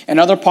old.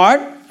 Another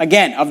part,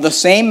 again, of the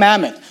same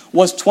mammoth,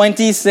 was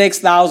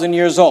 26,000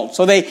 years old.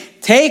 So they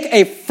take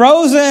a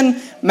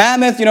frozen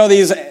mammoth,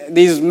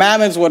 these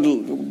mammoths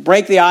would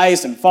break the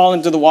ice and fall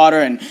into the water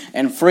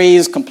and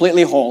freeze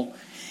completely whole.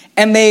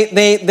 And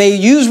they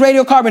use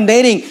radiocarbon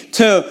dating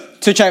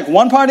to check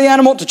one part of the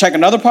animal, to check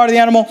another part of the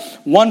animal.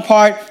 One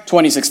part,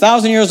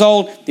 26,000 years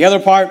old. The other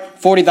part,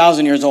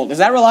 40,000 years old. Is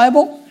that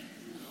reliable?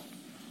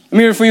 Let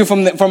me read for you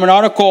from an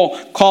article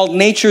called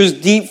Nature's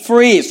Deep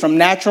Freeze from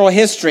Natural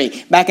History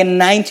back in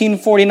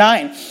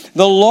 1949.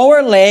 The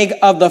lower leg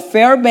of the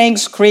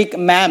Fairbanks Creek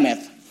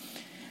mammoth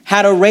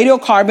had a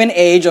radiocarbon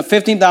age of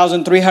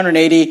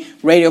 15,380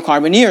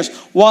 radiocarbon years,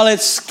 while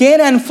its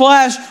skin and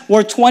flesh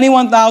were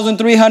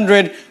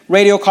 21,300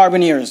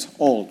 radiocarbon years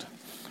old.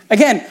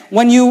 Again,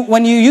 when you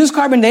use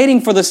carbon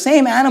dating for the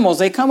same animals,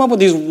 they come up with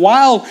these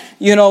wild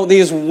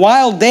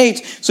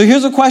dates. So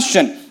here's a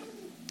question: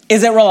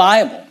 is it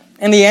reliable?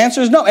 And the answer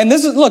is no. And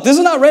this is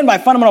not written by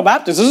fundamental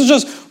Baptists. This is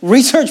just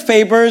research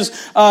papers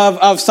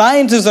of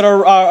scientists that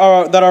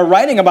are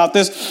writing about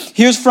this.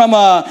 Here's from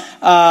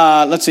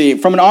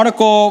from an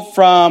article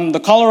from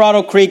the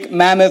Colorado Creek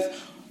Mammoth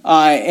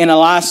in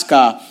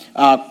Alaska,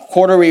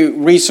 Quarterly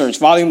Research,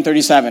 Volume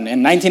 37,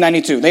 in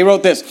 1992. They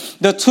wrote this: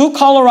 the two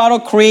Colorado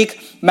Creek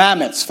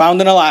mammoths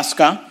found in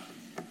Alaska.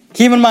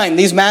 Keep in mind,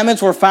 these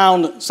mammoths were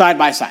found side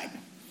by side.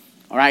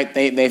 All right,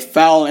 they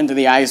fell into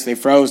the ice. They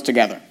froze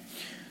together.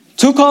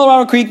 Two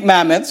Colorado Creek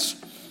mammoths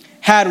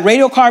had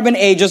radiocarbon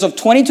ages of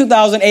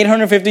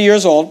 22,850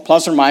 years old,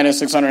 plus or minus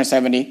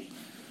 670.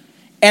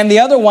 And the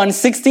other one,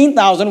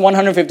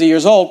 16,150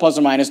 years old, plus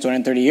or minus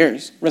 230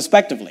 years,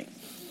 respectively.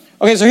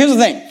 Okay, so here's the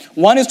thing.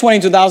 One is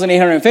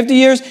 22,850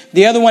 years.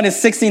 The other one is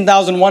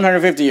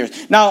 16,150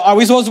 years. Now, are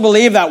we supposed to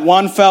believe that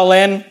one fell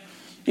in,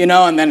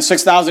 and then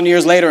 6,000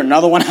 years later,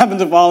 another one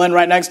happened to fall in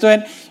right next to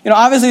it?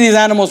 Obviously these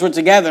animals were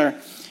together,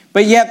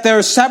 but yet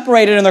they're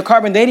separated in their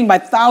carbon dating by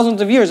thousands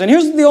of years. And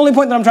here's the only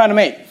point that I'm trying to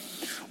make.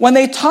 When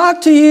they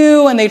talk to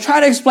you and they try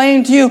to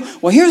explain to you,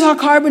 well, here's how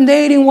carbon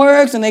dating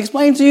works, and they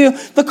explain to you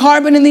the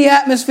carbon in the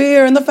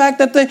atmosphere and the fact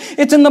that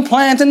it's in the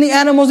plant and the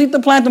animals eat the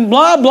plant and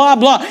blah, blah,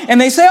 blah.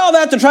 And they say all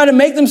that to try to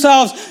make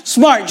themselves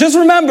smart. Just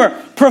remember,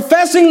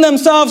 professing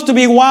themselves to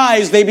be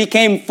wise, they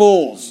became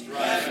fools.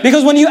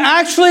 Because when you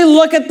actually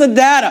look at the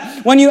data,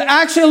 when you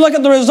actually look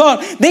at the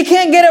result, they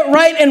can't get it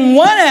right in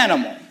one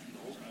animal.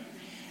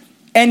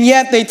 And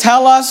yet they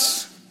tell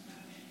us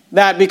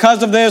That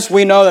because of this,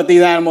 we know that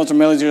these animals are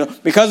millions of years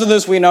old. Because of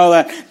this, we know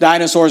that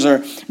dinosaurs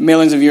are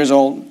millions of years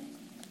old.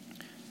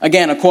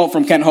 Again, a quote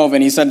from Kent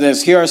Hovind. He said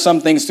this: here are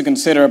some things to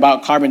consider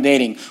about carbon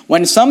dating.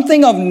 When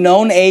something of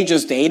known age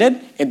is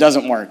dated, it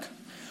doesn't work.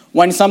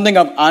 When something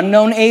of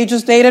unknown age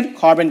is dated,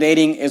 carbon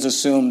dating is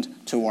assumed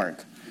to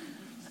work.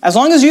 As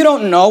long as you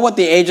don't know what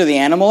the age of the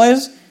animal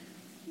is,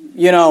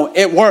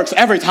 it works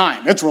every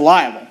time. It's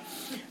reliable.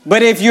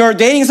 But if you're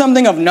dating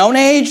something of known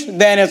age,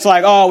 then it's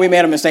like, oh, we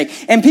made a mistake.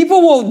 And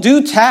people will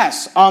do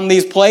tests on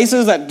these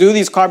places that do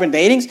these carbon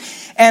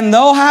datings, and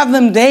they'll have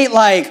them date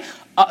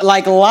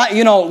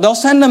they'll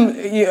send them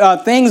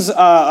things,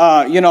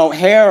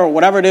 hair or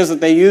whatever it is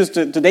that they use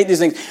to date these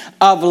things,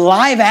 of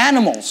live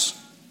animals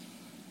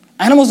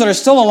that are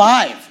still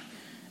alive,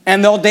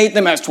 and they'll date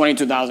them as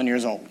 22,000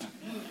 years old.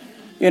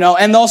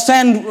 And they'll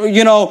send,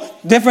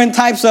 different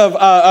types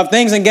of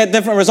things and get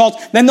different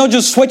results. Then they'll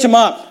just switch them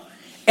up.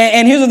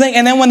 And here's the thing.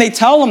 And then when they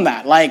tell them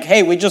that, like,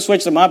 hey, we just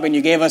switched them up and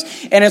you gave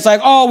us, and it's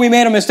like, oh, we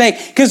made a mistake.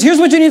 Because here's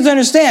what you need to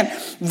understand.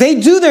 They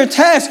do their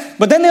test,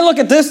 but then they look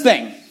at this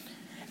thing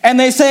and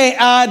they say,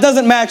 it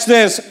doesn't match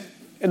this.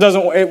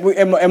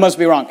 It must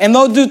be wrong. And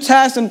they'll do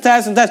tests and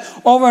tests and tests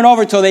over and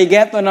over till they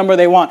get the number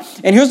they want.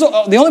 And here's the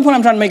only point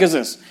I'm trying to make is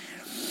this.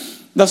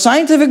 The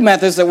scientific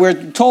methods that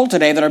we're told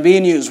today that are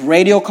being used,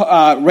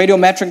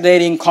 radiometric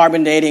dating,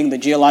 carbon dating, the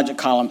geologic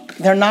column,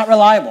 they're not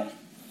reliable.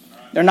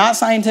 They're not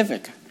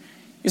scientific.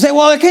 You say,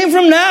 well, it came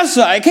from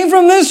NASA. It came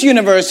from this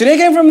university. It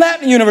came from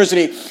that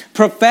university.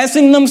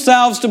 Professing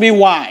themselves to be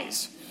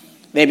wise,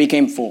 they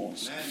became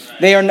fools.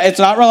 It's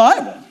not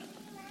reliable.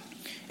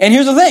 And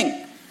here's the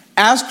thing.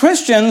 As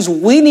Christians,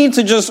 we need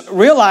to just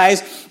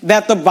realize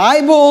that the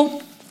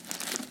Bible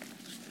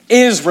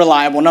is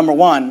reliable, number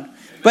one.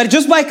 But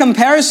just by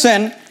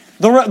comparison,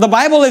 the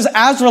Bible is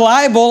as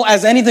reliable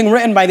as anything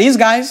written by these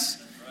guys.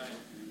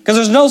 Because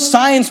there's no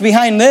science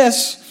behind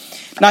this.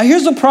 Now,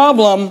 here's the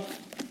problem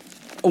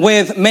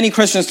with many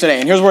Christians today.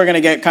 And here's where we're going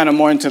to get kind of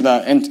more into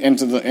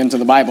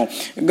the Bible.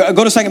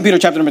 Go to 2 Peter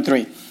chapter number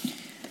 3.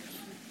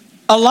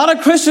 A lot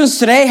of Christians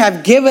today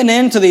have given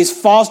in to these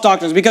false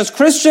doctrines. Because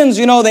Christians,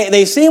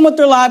 they see them with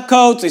their lab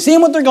coats. They see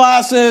them with their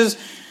glasses.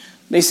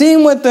 They see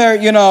them with their,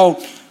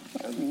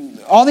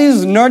 all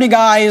these nerdy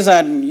guys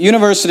at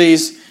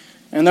universities,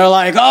 and they're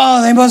like,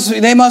 oh,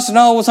 they must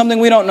know something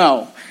we don't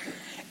know.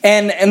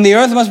 And the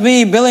earth must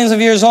be billions of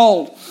years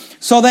old.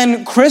 So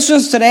then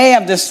Christians today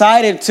have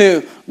decided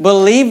to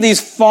believe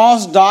these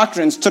false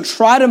doctrines to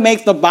try to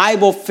make the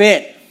Bible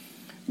fit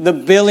the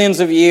billions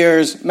of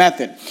years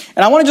method.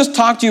 And I want to just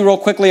talk to you real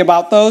quickly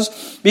about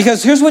those,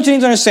 because here's what you need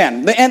to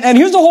understand. And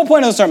here's the whole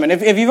point of the sermon.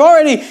 If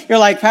you're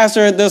like,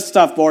 Pastor, this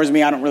stuff bores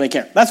me, I don't really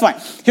care. That's fine.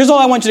 Here's all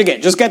I want you to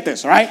get. Just get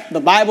this, all right?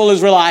 The Bible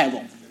is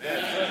reliable.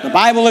 The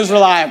Bible is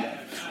reliable.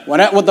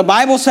 What the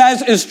Bible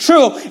says is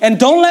true. And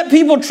don't let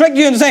people trick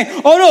you into saying,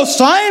 oh no,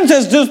 science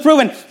has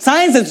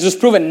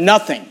disproven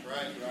nothing.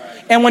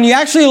 And when you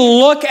actually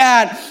look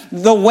at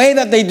the way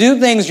that they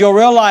do things, you'll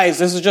realize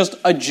this is just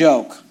a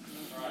joke.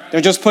 They're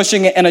just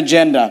pushing an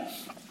agenda.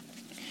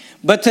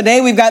 But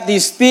today we've got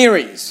these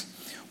theories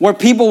where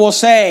people will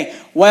say,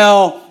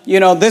 well,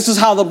 this is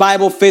how the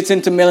Bible fits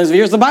into millions of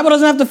years. The Bible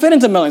doesn't have to fit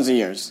into millions of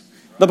years.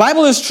 The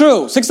Bible is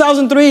true.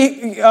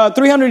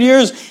 6,300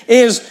 years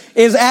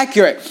is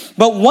accurate.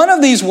 But one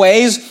of these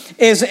ways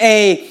is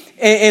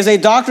a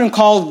doctrine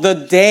called the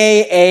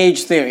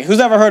day-age theory. Who's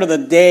ever heard of the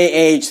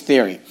day-age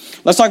theory?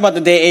 Let's talk about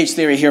the day-age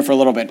theory here for a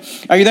little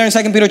bit. Are you there in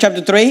 2 Peter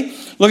chapter 3?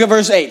 Look at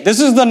verse 8. This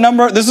is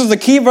the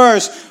key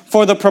verse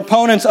for the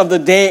proponents of the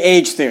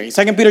day-age theory.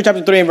 2 Peter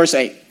chapter 3 and verse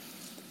 8.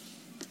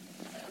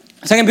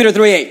 2 Peter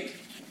 3:8.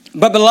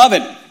 But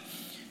beloved,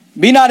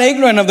 be not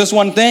ignorant of this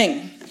one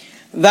thing,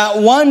 that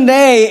one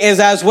day is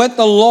as with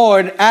the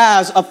Lord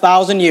as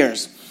 1,000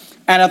 years,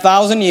 and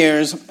 1,000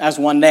 years as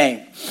one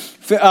day.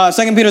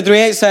 2 Peter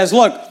 3:8 says,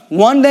 look,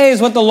 one day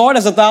is with the Lord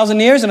as 1,000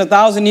 years, and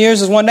 1,000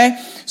 years is one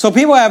day. So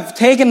people have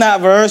taken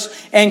that verse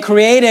and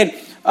created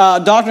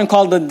a doctrine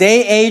called the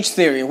day-age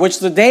theory, which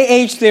the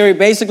day-age theory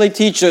basically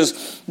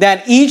teaches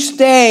that each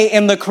day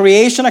in the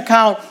creation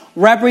account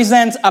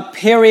represents a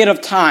period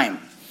of time.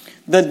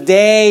 The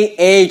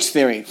day-age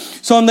theory.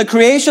 So in the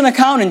creation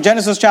account in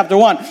Genesis chapter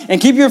 1,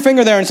 and keep your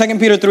finger there in 2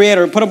 Peter 3:8,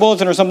 or put a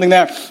bulletin or something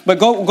there, but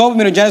go with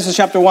me to Genesis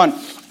chapter 1.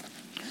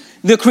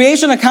 The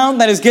creation account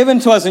that is given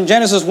to us in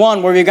Genesis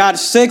 1, where we got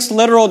 6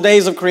 literal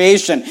days of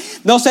creation,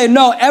 they'll say,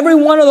 no, every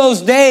one of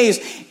those days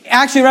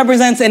actually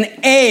represents an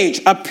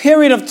age, a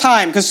period of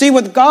time. Because see,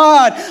 with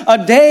God,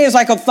 a day is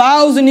like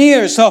 1,000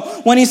 years. So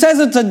when he says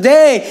it's a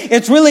day,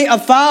 it's really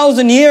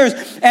 1,000 years.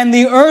 And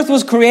the earth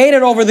was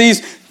created over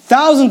these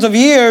thousands of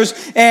years.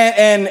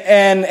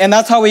 And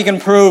that's how we can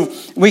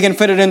prove, we can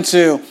fit it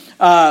into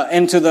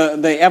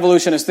the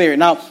evolutionist theory.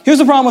 Now, here's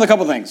the problem with a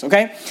couple things,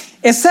 okay?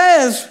 It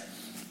says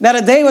that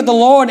a day with the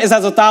Lord is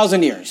as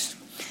 1,000 years.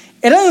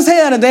 It doesn't say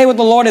that a day with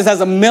the Lord is as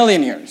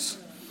 1,000,000 years.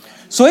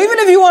 So even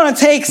if you want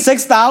to take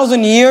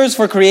 6,000 years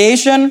for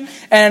creation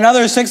and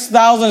another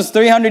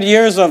 6,300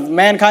 years of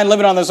mankind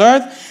living on this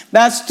earth,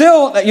 that's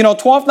still,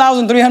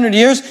 12,300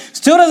 years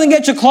still doesn't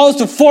get you close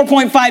to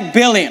 4.5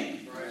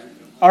 billion.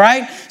 All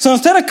right? So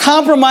instead of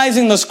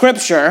compromising the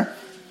scripture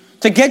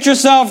to get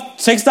yourself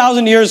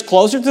 6,000 years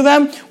closer to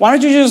them, why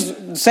don't you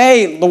just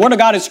say the word of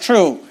God is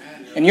true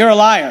and you're a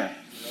liar?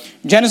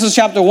 Genesis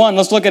chapter 1,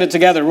 let's look at it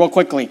together real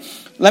quickly.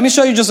 Let me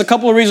show you just a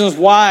couple of reasons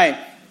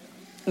why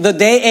the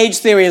day-age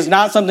theory is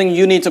not something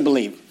you need to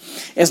believe.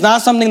 It's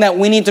not something that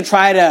we need to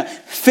try to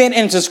fit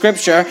into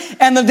Scripture.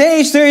 And the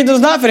day-age theory does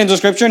not fit into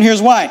Scripture, and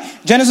here's why.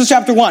 Genesis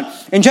chapter 1.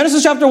 In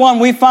Genesis chapter 1,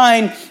 we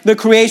find the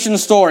creation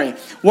story,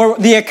 where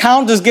the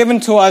account is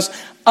given to us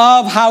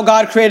of how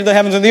God created the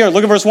heavens and the earth.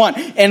 Look at verse 1.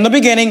 In the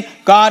beginning,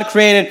 God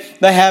created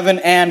the heaven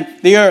and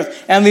the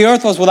earth. And the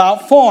earth was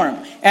without form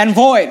and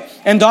void,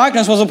 and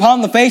darkness was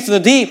upon the face of the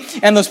deep.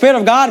 And the Spirit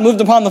of God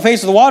moved upon the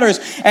face of the waters.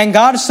 And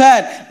God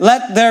said,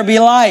 let there be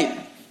light.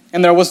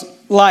 And there was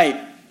light.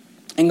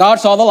 And God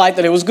saw the light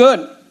that it was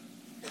good.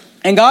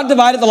 And God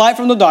divided the light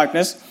from the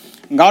darkness.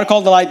 And God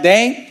called the light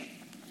day,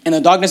 and the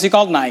darkness he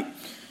called night.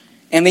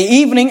 And the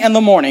evening and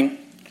the morning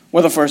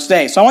were the first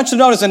day. So I want you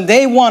to notice in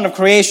day one of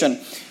creation,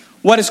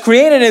 what is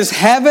created is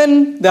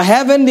heaven,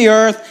 the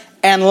earth,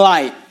 and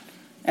light.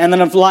 And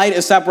then light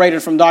is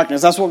separated from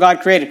darkness. That's what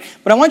God created.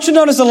 But I want you to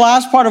notice the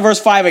last part of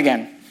verse 5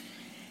 again.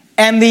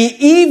 And the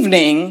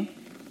evening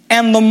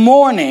and the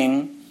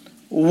morning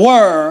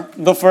were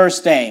the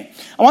first day.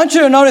 I want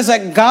you to notice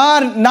that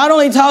God not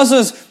only tells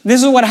us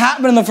this is what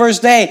happened in the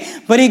first day,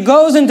 but he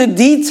goes into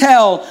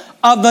detail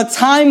of the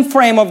time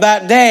frame of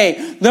that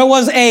day. There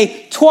was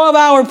a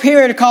 12-hour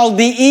period called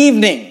the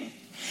evening.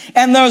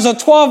 And there's a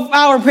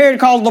 12-hour period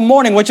called the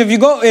morning, which if you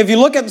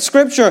look at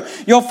Scripture,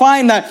 you'll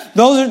find that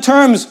those are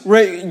terms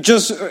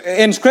just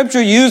in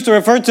Scripture used to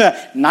refer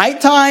to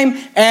nighttime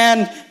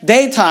and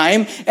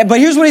daytime. But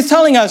here's what he's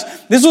telling us.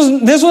 This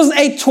was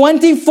a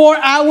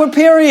 24-hour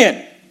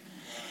period.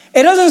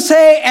 It doesn't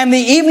say, and the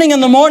evening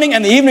and the morning,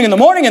 and the evening and the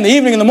morning, and the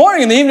evening and the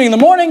morning, and the evening and the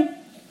morning,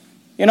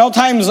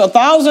 times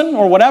 1,000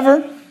 or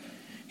whatever.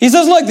 He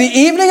says, look, the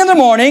evening and the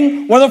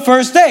morning were the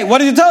first day.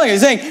 What is he telling you?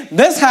 He's saying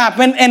this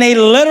happened in a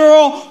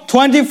literal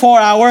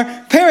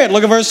 24-hour period.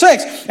 Look at verse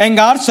 6. And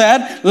God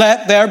said,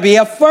 let there be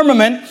a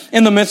firmament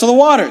in the midst of the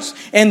waters.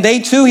 In day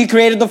 2, he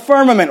created the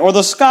firmament, or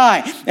the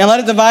sky, and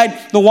let it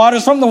divide the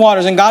waters from the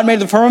waters. And God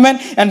made the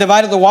firmament and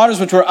divided the waters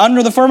which were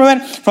under the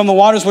firmament from the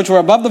waters which were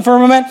above the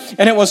firmament.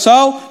 And it was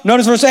so.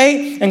 Notice verse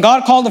 8. And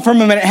God called the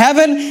firmament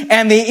heaven,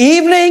 and the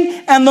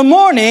evening and the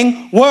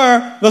morning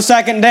were the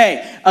second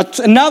day.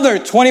 Another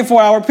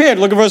 24-hour period.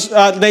 Look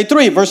at day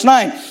 3, verse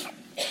 9.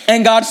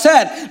 And God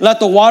said, let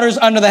the waters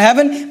under the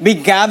heaven be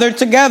gathered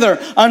together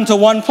unto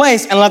one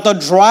place, and let the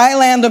dry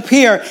land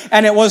appear.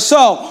 And it was so.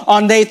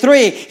 On day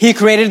 3, he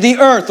created the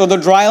earth, or the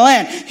dry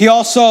land. He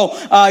also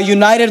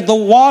united the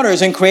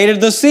waters and created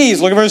the seas.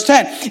 Look at verse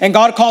 10. And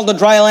God called the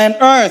dry land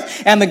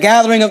earth, and the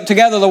gathering of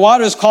together the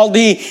waters called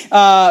the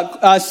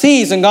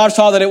seas. And God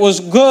saw that it was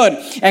good.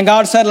 And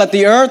God said, let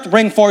the earth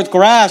bring forth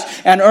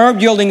grass, and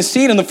herb yielding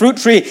seed, and the fruit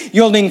tree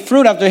yielding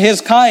fruit after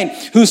his kind,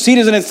 whose seed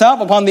is in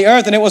itself upon the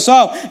earth. And it was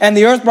so. And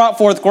the earth brought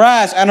forth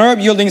grass, and herb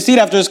yielding seed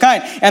after his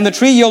kind, and the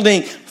tree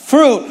yielding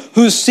fruit,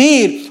 whose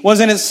seed was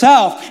in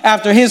itself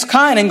after his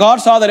kind. And God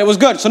saw that it was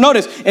good. So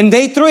notice, in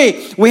day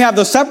 3, we have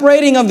the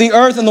separating of the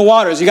earth and the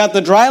waters. You got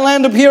the dry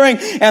land appearing,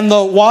 and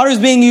the waters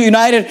being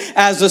united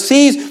as the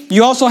seas.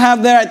 You also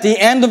have there at the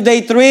end of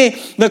day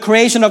 3, the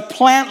creation of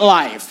plant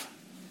life.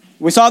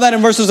 We saw that in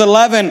verses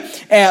 11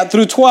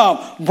 through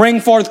 12.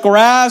 Bring forth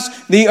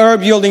grass, the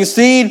herb yielding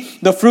seed,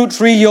 the fruit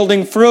tree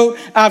yielding fruit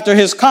after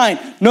his kind.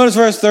 Notice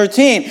verse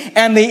 13.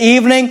 And the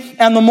evening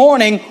and the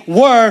morning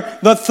were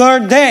the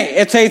third day.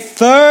 It's a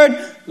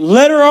third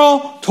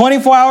literal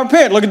 24-hour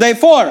period. Look at day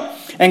 4.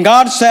 And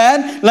God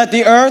said, let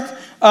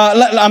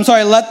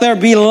there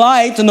be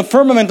light in the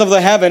firmament of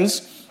the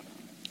heavens,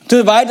 to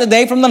divide the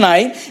day from the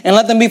night, and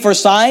let them be for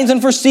signs and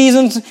for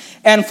seasons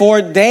and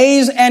for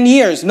days and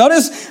years.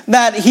 Notice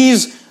that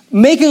he's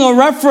making a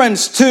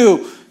reference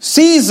to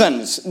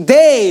seasons,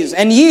 days,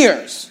 and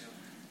years.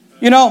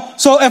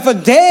 So if a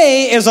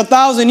day is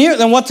 1,000 years,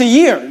 then what's a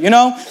year?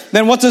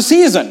 Then what's a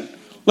season?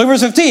 Look at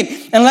verse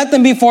 15. And let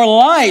them be for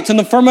lights in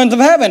the firmament of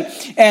heaven,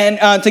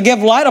 and to give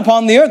light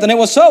upon the earth. And it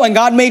was so. And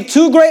God made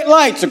 2 great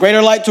lights, the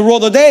greater light to rule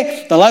the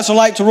day, the lesser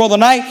light to rule the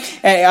night.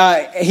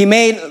 And he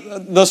made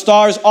the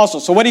stars also.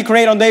 So what did he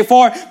create on day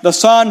 4? The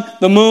sun,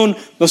 the moon,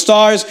 the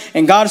stars.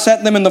 And God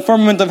set them in the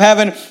firmament of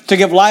heaven to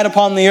give light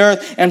upon the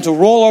earth, and to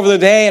rule over the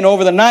day and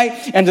over the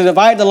night, and to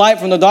divide the light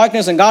from the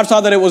darkness. And God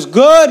saw that it was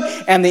good.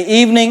 And the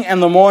evening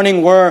and the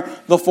morning were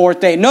the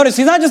 4th day. Notice,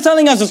 he's not just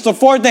telling us it's the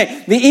 4th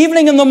day. The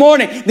evening and the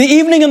morning. The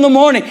evening and the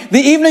morning. The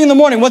evening and the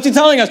morning. What's he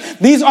telling us?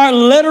 These are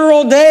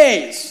literal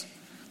days.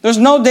 There's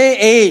no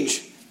day-age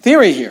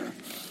theory here.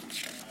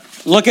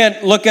 Look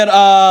at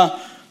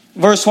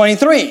verse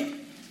 23.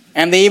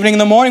 And the evening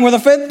and the morning were the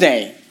 5th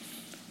day.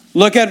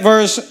 Look at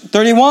verse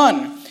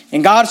 31.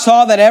 And God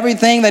saw that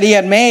everything that he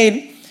had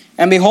made,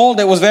 and behold,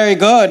 it was very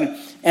good.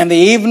 and the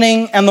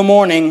evening and the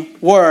morning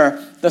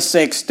were the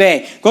sixth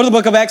day. Go to the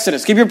book of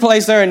Exodus. Keep your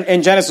place there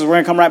in Genesis. We're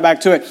going to come right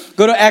back to it.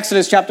 Go to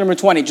Exodus chapter number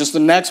 20. Just the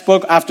next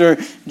book after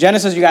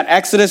Genesis, you got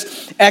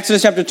Exodus.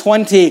 Exodus chapter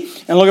 20,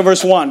 and look at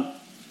verse 1.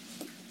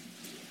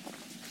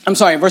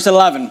 Verse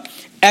 11.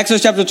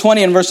 Exodus chapter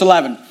 20 and verse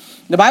 11.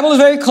 The Bible is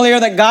very clear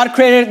that God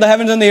created the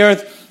heavens and the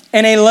earth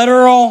in a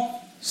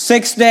literal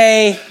 6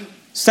 day,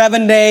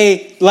 7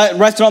 day,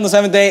 rested on the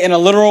 7th day in a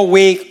literal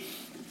week,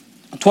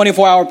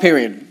 24-hour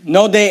period.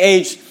 No day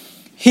age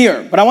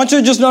here. But I want you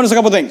to just notice a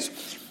couple things.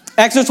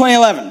 Exodus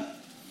 20:11.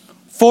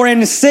 For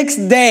in 6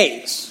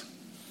 days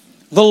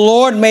the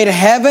Lord made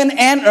heaven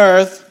and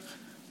earth,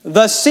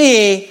 the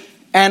sea,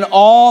 and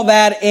all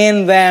that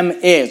in them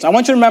is. I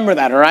want you to remember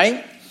that, all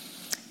right?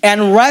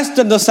 And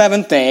rested the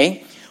 7th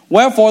day.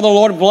 Wherefore the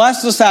Lord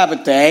blessed the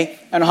Sabbath day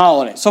and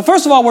holiday. So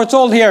first of all, we're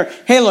told here,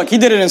 hey, look, he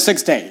did it in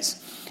 6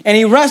 days. And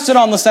he rested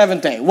on the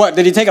 7th day. What,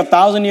 did he take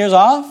 1,000 years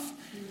off?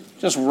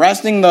 Just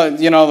resting the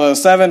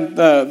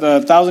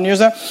 1,000 years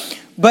there?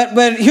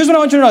 But here's what I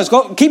want you to notice.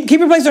 Keep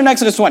your place there in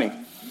Exodus 20.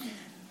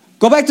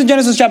 Go back to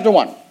Genesis chapter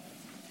 1.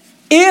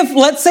 If,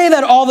 let's say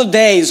that all the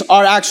days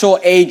are actual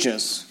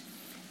ages,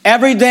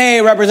 every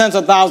day represents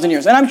 1,000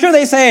 years. And I'm sure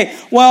they say,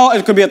 well,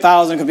 it could be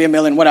 1,000, it could be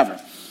 1,000,000,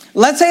 whatever.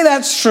 Let's say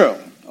that's true,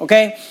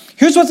 okay?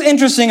 Here's what's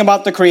interesting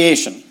about the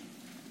creation.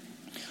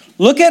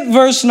 Look at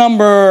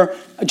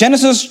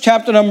Genesis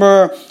chapter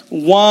number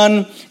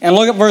 1, and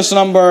look at verse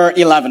number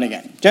 11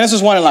 again.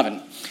 Genesis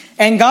 1:11.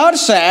 And God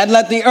said,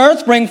 let the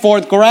earth bring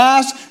forth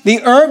grass,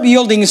 the herb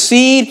yielding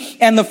seed,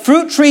 and the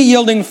fruit tree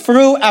yielding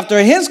fruit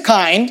after his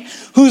kind,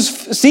 whose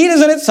seed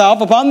is in itself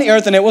upon the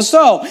earth, and it was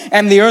so.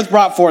 And the earth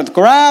brought forth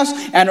grass,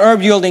 and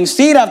herb yielding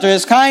seed after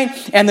his kind,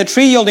 and the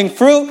tree yielding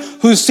fruit,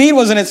 whose seed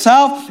was in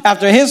itself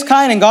after his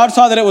kind, and God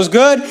saw that it was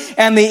good.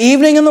 And the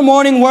evening and the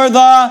morning were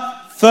the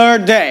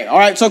 3rd day. All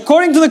right, so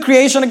according to the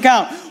creation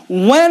account,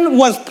 when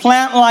was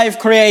plant life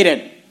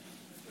created?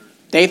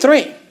 Day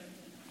 3.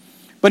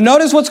 But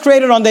notice what's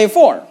created on day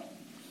 4.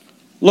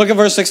 Look at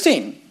verse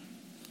 16.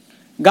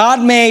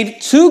 God made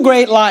 2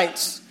 great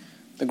lights,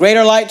 the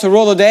greater light to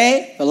rule the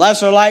day, the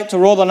lesser light to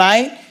rule the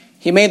night.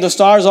 He made the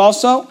stars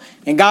also,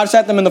 and God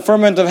set them in the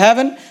firmament of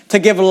heaven to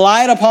give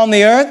light upon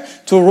the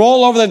earth, to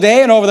roll over the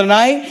day and over the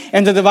night,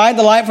 and to divide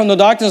the light from the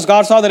darkness.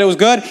 God saw that it was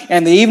good,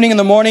 and the evening and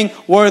the morning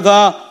were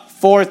the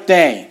 4th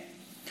day.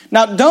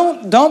 Now,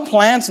 don't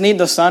plants need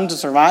the sun to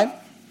survive?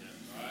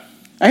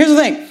 Now, here's the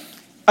thing.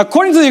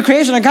 According to the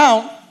creation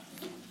account,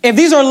 if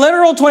these are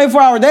literal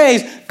 24-hour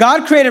days,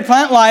 God created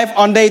plant life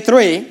on day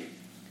 3.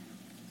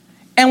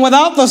 And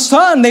without the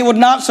sun, they would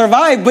not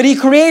survive. But he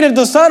created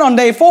the sun on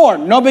day 4.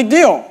 No big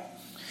deal.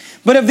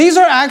 But if these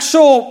are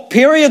actual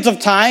periods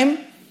of time,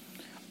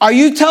 are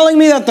you telling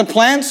me that the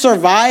plants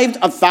survived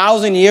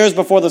 1,000 years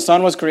before the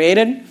sun was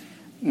created?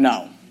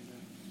 No.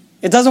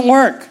 It doesn't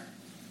work.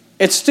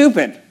 It's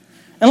stupid.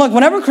 And look,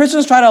 whenever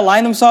Christians try to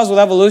align themselves with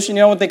evolution,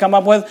 you know what they come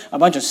up with? A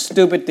bunch of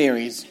stupid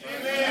theories.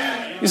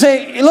 Amen. You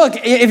say, look,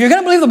 if you're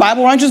going to believe the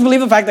Bible, why don't you just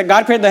believe the fact that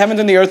God created the heavens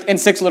and the earth in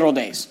 6 literal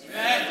days?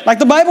 Amen. Like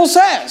the Bible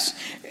says.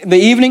 The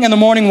evening and the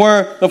morning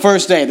were the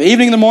 1st day. The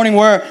evening and the morning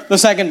were the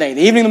 2nd day.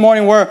 The evening and the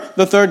morning were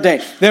the 3rd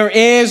day. There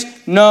is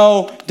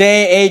no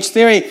day age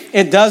theory.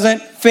 It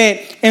doesn't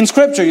fit in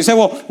Scripture. You say,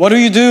 well, what do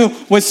you do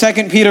with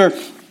 2 Peter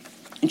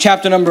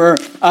chapter number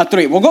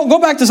 3? Well, go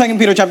back to 2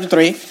 Peter chapter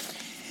 3.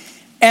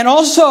 And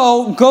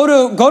also, go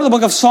to the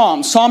book of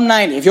Psalms, Psalm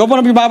 90. If you open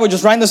up your Bible,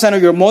 just right in the center,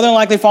 you're more than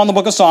likely to find the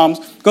book of Psalms.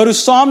 Go to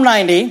Psalm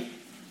 90.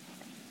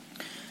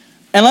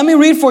 And let me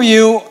read for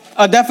you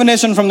a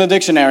definition from the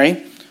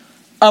dictionary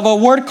of a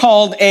word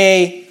called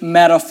a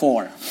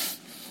metaphor.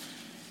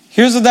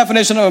 Here's the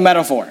definition of a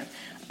metaphor.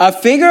 A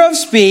figure of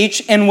speech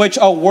in which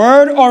a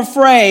word or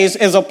phrase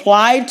is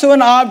applied to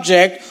an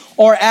object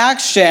or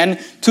action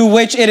to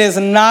which it is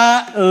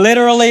not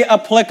literally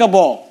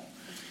applicable.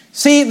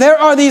 See, there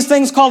are these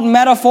things called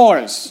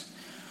metaphors,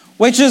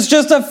 which is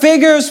just a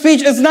figure of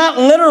speech. It's not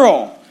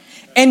literal.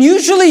 And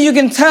usually you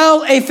can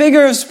tell a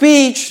figure of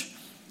speech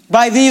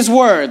by these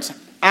words,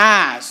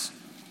 as.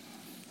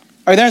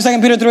 Are you there in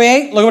 2 Peter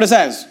 3:8? Look what it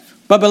says.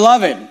 But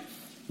beloved,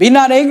 be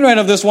not ignorant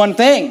of this one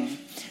thing,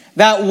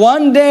 that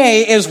one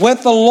day is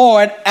with the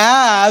Lord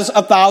as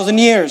 1,000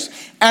 years,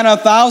 and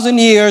 1,000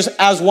 years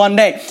as one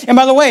day. And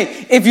by the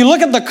way, if you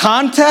look at the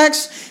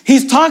context,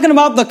 he's talking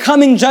about the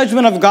coming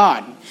judgment of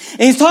God.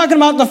 And he's talking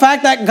about the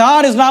fact that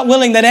God is not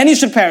willing that any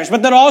should perish,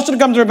 but that all should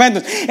come to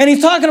repentance. And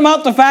he's talking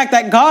about the fact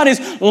that God is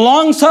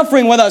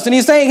long-suffering with us. And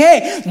he's saying,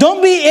 hey,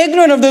 don't be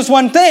ignorant of this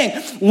one thing.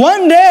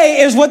 One day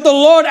is with the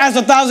Lord as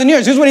 1,000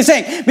 years. Here's what he's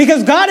saying.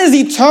 Because God is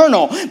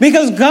eternal.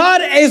 Because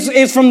God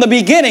is from the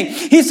beginning.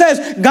 He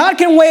says, God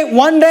can wait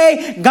one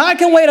day. God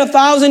can wait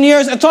 1,000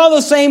 years. It's all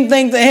the same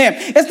thing to him.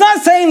 It's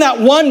not saying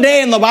that one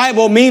day in the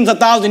Bible means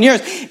 1,000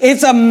 years.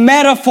 It's a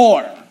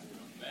metaphor.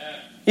 Amen.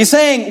 He's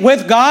saying,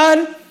 with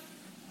God,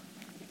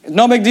 it's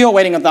no big deal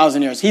waiting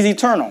 1,000 years. He's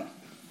eternal.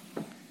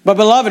 But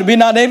beloved, be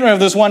not ignorant of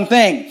this one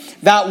thing,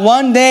 that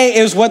one day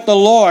is with the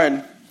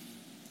Lord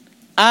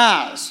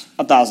as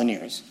 1,000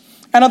 years.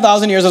 And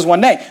 1,000 years is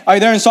one day. Are you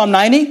there in Psalm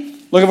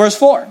 90? Look at verse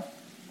 4.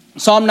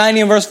 Psalm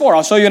 90 and verse 4.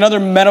 I'll show you another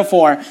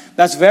metaphor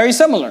that's very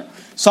similar.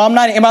 Psalm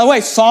 90. And by the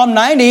way, Psalm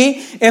 90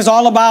 is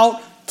all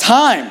about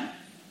time.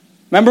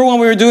 Remember when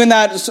we were doing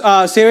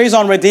that series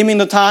on redeeming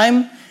the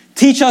time?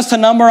 Teach us to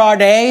number our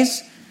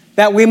days,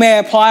 that we may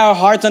apply our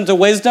hearts unto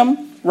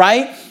wisdom,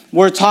 right?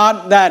 We're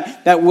taught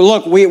that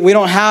look, we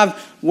don't have,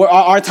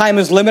 our time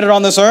is limited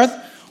on this earth.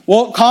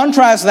 Well,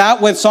 contrast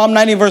that with Psalm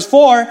 90 verse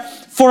 4.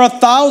 For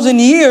 1,000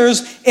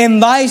 years in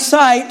thy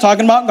sight,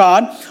 talking about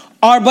God,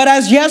 are but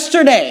as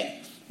yesterday,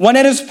 when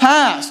it is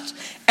past,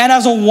 and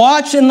as a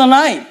watch in the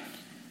night.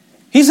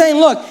 He's saying,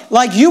 look,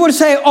 like you would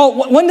say,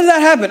 oh, when did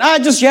that happen?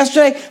 Just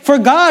yesterday. For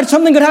God,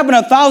 something could happen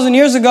 1,000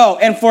 years ago.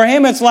 And for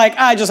him, it's like,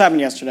 it just happened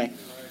yesterday.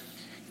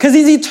 Because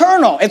he's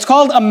eternal. It's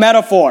called a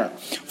metaphor.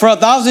 For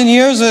 1,000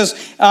 years is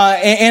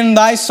in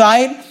thy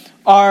sight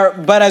are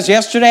but as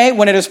yesterday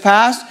when it is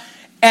past.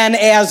 And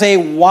as a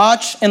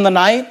watch in the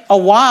night. A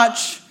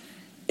watch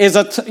is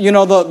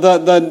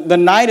the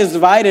night is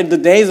divided, the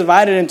day is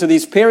divided into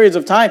these periods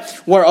of time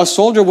where a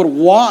soldier would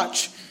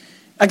watch.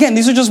 Again,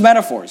 these are just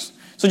metaphors.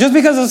 So just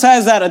because it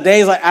says that a day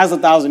is like as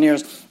 1,000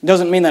 years,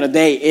 doesn't mean that a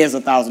day is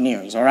 1,000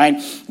 years, all right?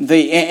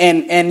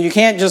 And you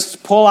can't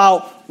just pull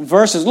out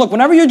verses. Look,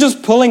 whenever you're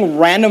just pulling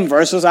random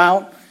verses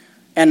out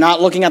and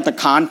not looking at the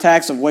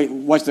context of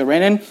what they're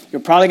in,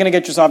 you're probably going to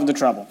get yourself into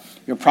trouble.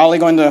 You're probably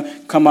going to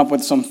come up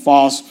with some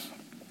false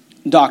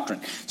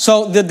doctrine.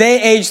 So the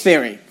day-age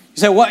theory. You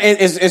say, what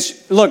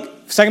is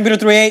look, 2 Peter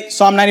 3:8,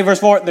 Psalm 90 verse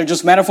 4, they're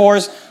just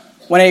metaphors.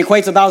 When it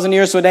equates 1,000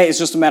 years to a day, it's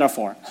just a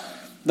metaphor.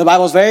 The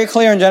Bible is very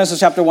clear in Genesis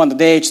chapter 1, the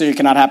day-age theory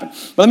cannot happen.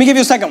 But let me give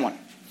you a second one.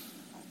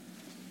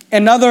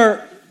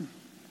 Another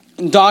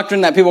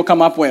doctrine that people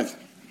come up with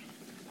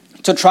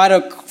to try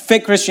to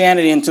fit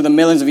Christianity into the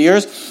millions of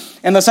years.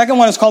 And the second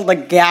one is called the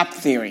gap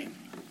theory.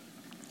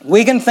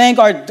 We can thank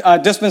our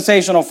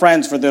dispensational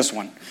friends for this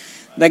one.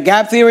 The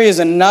gap theory is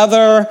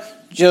another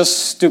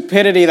just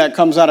stupidity that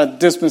comes out of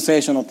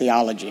dispensational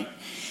theology.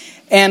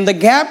 And the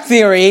gap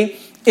theory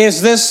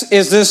is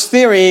this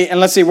theory, and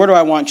let's see, where do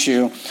I want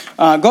you?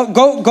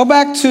 Go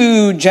back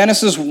to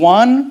Genesis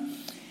 1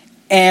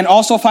 and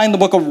also find the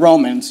book of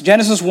Romans.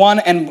 Genesis 1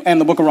 and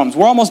the book of Romans.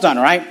 We're almost done,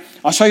 all right?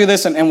 I'll show you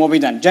this and we'll be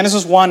done.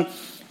 Genesis 1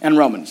 and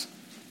Romans.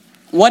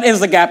 What is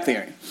the gap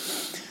theory?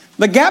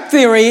 The gap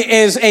theory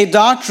is a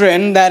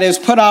doctrine that is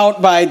put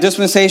out by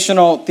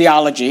dispensational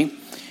theology.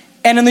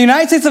 And in the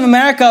United States of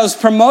America, it was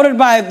promoted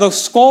by the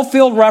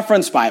Scofield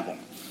Reference Bible.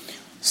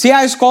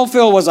 C.I.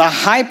 Scofield was a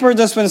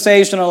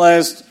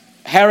hyper-dispensationalist,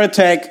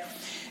 heretic,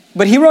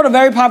 but he wrote a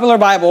very popular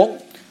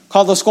Bible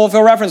called the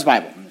Scofield Reference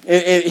Bible.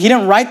 He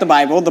didn't write the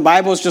Bible. The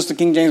Bible is just the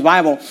King James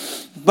Bible.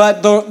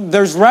 But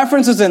there's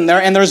references in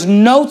there, and there's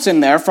notes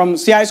in there from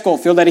C.I.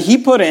 Scofield that he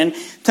put in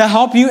to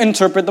help you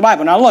interpret the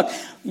Bible. Now look,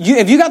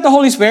 if you got the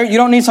Holy Spirit, you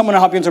don't need someone to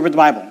help you interpret the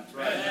Bible.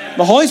 Right.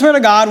 The Holy Spirit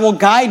of God will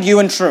guide you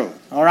in truth.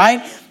 All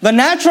right? The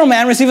natural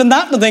man receiveth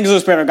not the things of the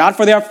Spirit of God,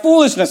 for they are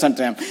foolishness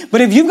unto him.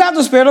 But if you've got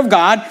the Spirit of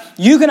God,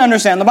 you can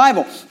understand the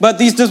Bible. But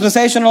these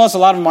dispensationalists, a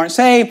lot of them aren't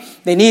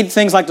saved. They need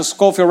things like the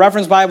Scofield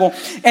Reference Bible.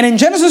 And in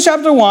Genesis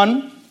chapter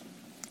 1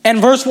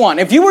 and verse 1,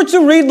 if you were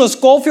to read the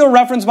Scofield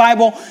Reference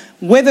Bible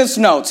with its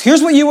notes,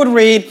 here's what you would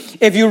read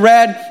if you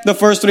read the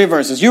first 3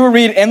 verses. You would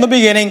read, in the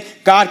beginning,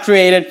 God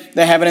created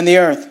the heaven and the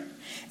earth.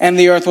 And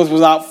the earth was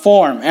without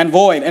form and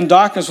void, and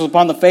darkness was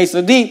upon the face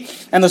of the deep.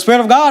 And the Spirit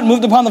of God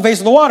moved upon the face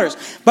of the waters.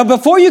 But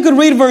before you could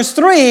read verse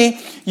 3,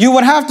 you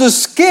would have to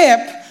skip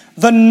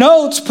the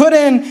notes put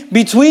in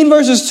between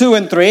verses 2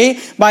 and 3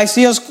 by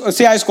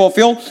C.I.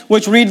 Scofield,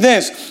 which read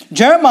this.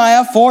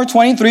 Jeremiah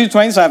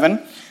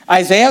 4:23-27,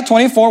 Isaiah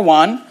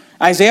 24:1,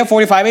 Isaiah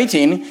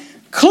 45:18,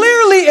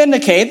 clearly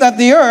indicate that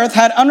the earth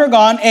had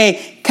undergone a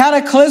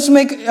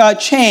cataclysmic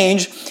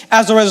change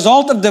as a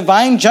result of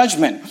divine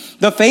judgment.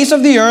 The face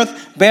of the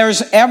earth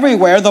bears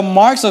everywhere the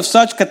marks of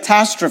such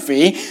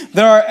catastrophe.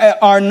 There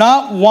are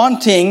not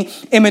wanting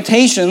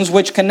imitations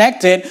which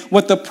connect it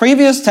with the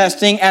previous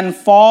testing and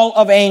fall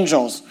of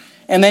angels.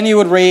 And then you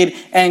would read,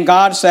 and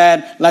God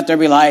said, let there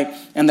be light,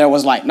 and there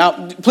was light.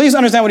 Now, please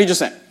understand what he just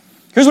said.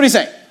 Here's what he's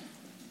saying.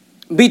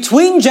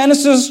 Between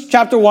Genesis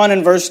chapter 1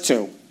 and verse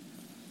 2,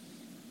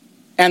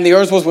 and the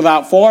earth was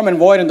without form and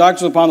void, and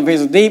darkness was upon the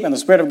face of the deep, and the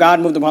Spirit of God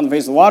moved upon the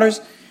face of the waters.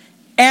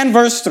 And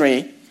verse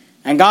 3,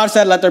 and God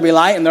said, let there be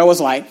light, and there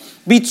was light.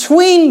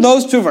 Between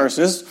those 2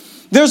 verses,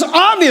 there's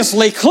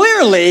obviously,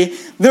 clearly,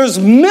 there's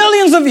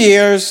millions of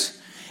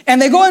years,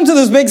 and they go into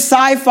this big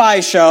sci-fi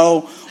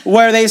show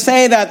where they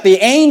say that the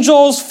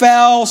angels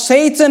fell,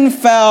 Satan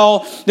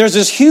fell, there's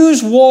this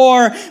huge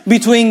war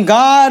between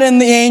God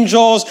and the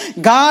angels,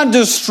 God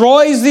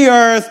destroys the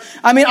earth.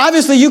 I mean,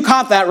 obviously you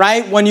caught that,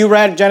 right? When you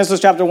read Genesis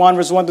chapter 1,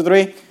 verses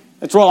 1-3?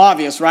 It's real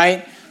obvious,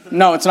 right?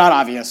 No, it's not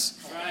obvious.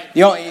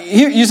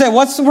 You say,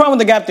 what's the problem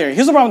with the gap theory?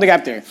 Here's the problem with the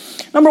gap theory.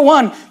 Number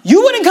 1,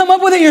 you wouldn't come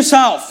up with it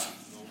yourself.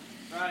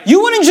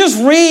 You wouldn't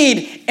just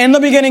read, in the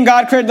beginning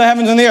God created the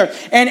heavens and the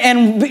earth,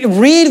 and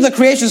read the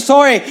creation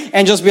story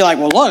and just be like,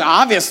 well, look,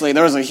 obviously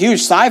there was a huge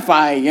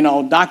sci-fi,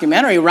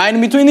 documentary right in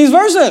between these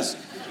verses.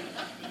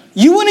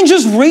 You wouldn't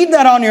just read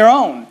that on your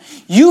own.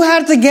 You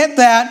had to get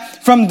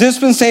that from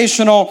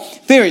dispensational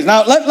theories.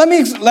 Now, let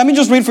me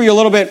just read for you a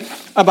little bit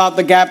about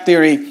the gap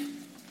theory.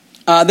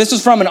 This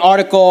is from an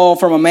article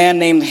from a man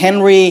named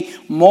Henry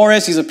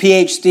Morris. He's a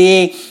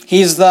PhD.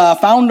 He's the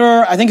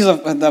founder, I think he's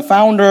the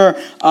founder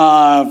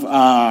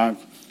of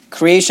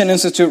Creation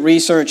Institute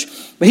Research.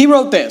 But he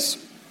wrote this.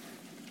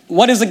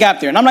 What is the gap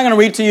theory? And I'm not going to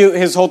read to you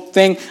his whole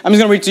thing. I'm just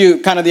going to read to you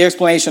kind of the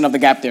explanation of the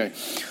gap theory.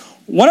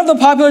 One of the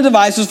popular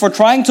devices for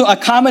trying to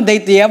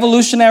accommodate the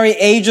evolutionary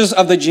ages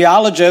of the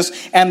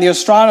geologists and the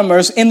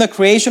astronomers in the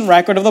creation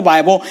record of the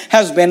Bible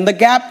has been the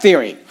gap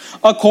theory.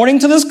 According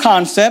to this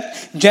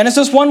concept,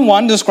 Genesis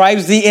 1:1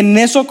 describes the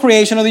initial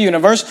creation of the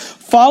universe.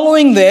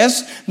 Following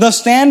this, the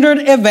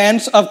standard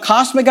events of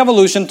cosmic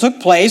evolution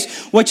took place,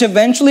 which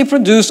eventually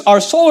produced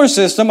our solar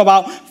system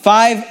about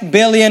 5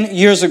 billion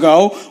years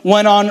ago,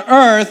 when on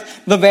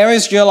Earth the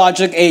various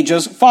geologic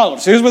ages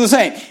followed. So here's what they're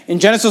saying. In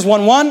Genesis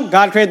 1:1,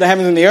 God created the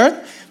heavens and the earth.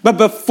 But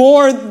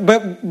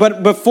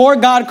before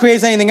God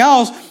creates anything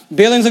else,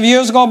 billions of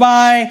years go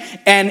by,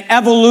 and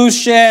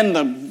evolution,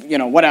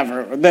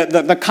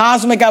 the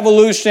cosmic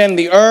evolution,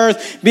 the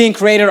earth being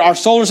created, our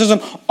solar system,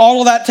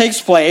 all of that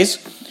takes place.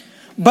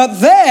 But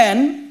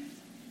then,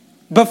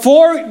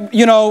 before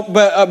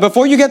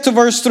you get to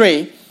verse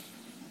 3,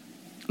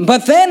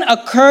 but then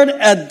occurred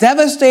a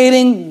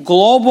devastating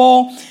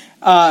global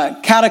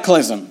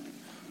cataclysm,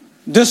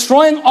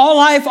 destroying all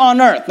life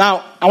on earth.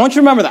 Now, I want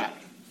you to remember that.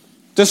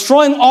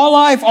 Destroying all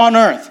life on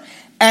earth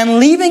and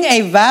leaving a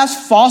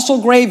vast fossil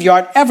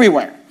graveyard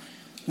everywhere.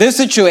 This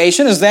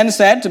situation is then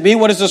said to be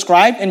what is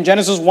described in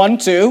Genesis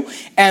 1:2,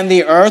 and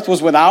the earth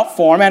was without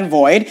form and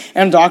void,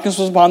 and darkness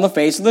was upon the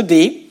face of the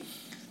deep.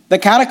 The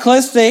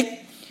cataclysm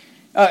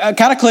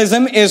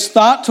is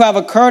thought to have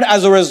occurred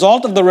as a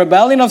result of the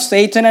rebellion of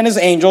Satan and his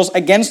angels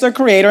against their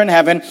Creator in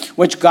heaven,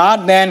 with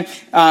God then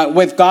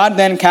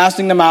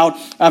casting them out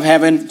of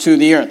heaven to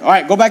the earth. All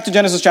right, go back to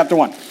Genesis chapter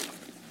 1.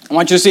 I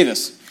want you to see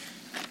this.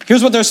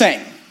 Here's what they're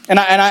saying. And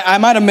I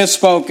might have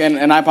misspoke,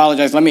 and I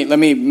apologize. Let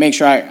me make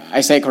sure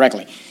I say it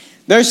correctly.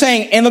 They're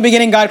saying, in the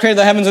beginning, God created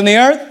the heavens and the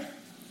earth,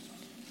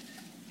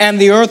 and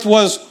the earth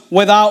was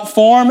without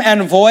form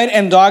and void,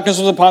 and darkness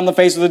was upon the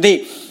face of the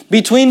deep.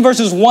 Between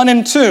verses 1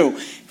 and 2,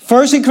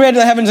 first he created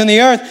the heavens and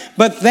the earth,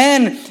 but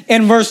then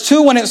in verse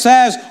 2, when it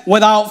says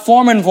without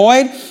form and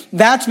void,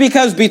 that's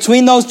because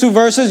between those two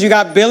verses, you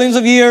got billions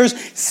of years,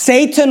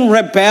 Satan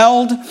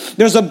rebelled,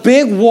 there's a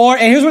big war,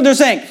 and here's what they're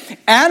saying.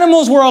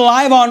 Animals were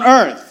alive on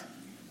earth.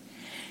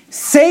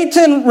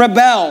 Satan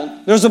rebelled.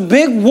 There's a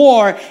big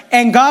war,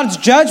 and God's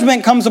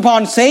judgment comes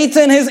upon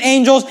Satan, his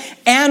angels,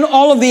 and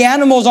all of the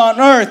animals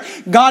on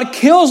earth. God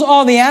kills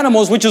all the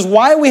animals, which is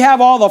why we have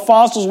all the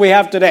fossils we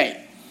have today.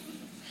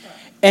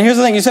 And here's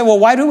the thing. You say, well,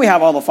 why do we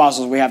have all the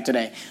fossils we have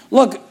today?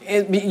 Look,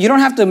 you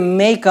don't have to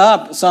make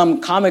up some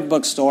comic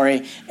book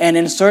story and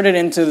insert it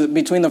into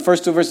between the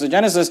first two verses of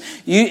Genesis.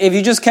 If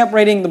you just kept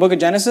reading the book of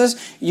Genesis,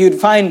 you'd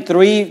find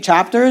 3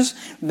 chapters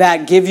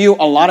that give you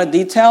a lot of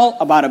detail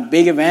about a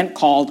big event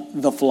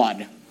called the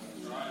flood,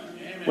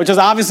 which is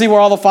obviously where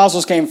all the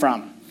fossils came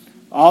from.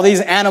 All these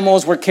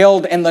animals were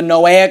killed in the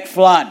Noahic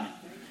flood.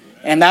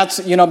 And that's,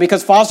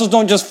 because fossils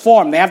don't just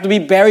form. They have to be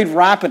buried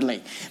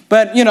rapidly.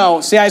 But,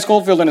 C.I.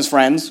 Schofield and his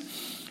friends,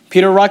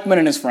 Peter Ruckman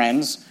and his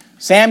friends,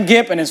 Sam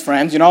Gipp and his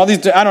friends, all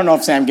these, I don't know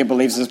if Sam Gipp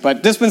believes this,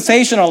 but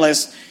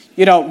dispensationalists,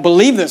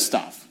 believe this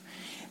stuff.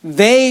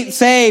 They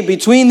say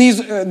between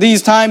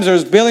these times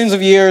there's billions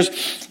of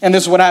years, and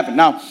this is what happened.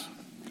 Now,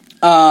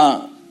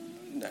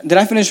 did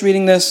I finish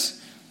reading this?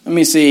 Let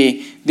me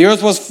see. The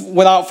earth was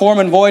without form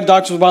and void,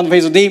 darkness was upon the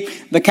face of the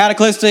deep. The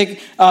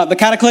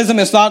cataclysm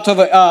is thought to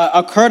have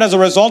occurred as a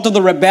result of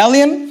the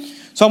rebellion.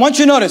 So I want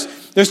you to notice,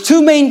 there's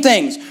 2 main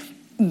things.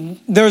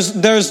 There's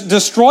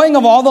destroying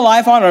of all the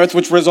life on earth,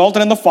 which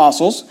resulted in the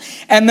fossils.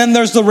 And then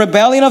there's the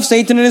rebellion of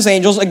Satan and his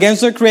angels against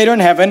their Creator in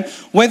heaven,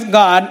 with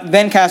God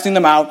then casting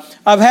them out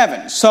of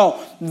heaven. So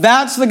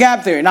that's the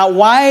gap theory. Now,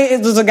 why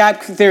does the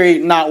gap theory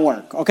not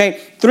work? Okay,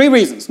 3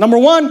 reasons. Number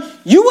 1,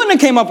 you wouldn't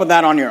have came up with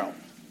that on your own.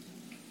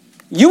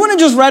 You wouldn't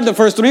have just read the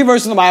first 3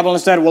 verses of the Bible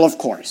and said, well, of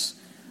course.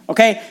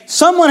 Okay?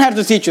 Someone had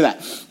to teach you that.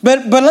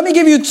 But let me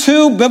give you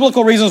 2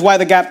 biblical reasons why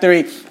the gap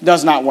theory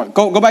does not work.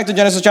 Go back to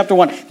Genesis chapter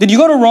 1. Did you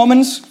go to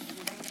Romans?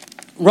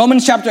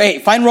 Romans chapter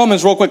 8. Find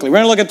Romans real quickly.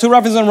 We're going to look at 2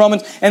 references in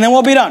Romans, and then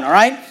we'll be done, all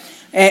right?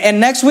 And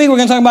next week, we're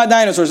going to talk about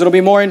dinosaurs. It'll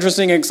be more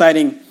interesting and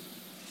exciting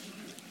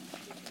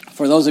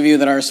for those of you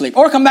that are asleep.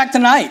 Or come back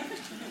tonight,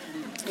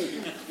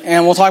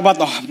 and we'll talk about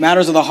the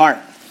matters of the heart.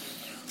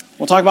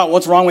 We'll talk about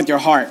what's wrong with your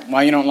heart,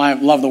 why you don't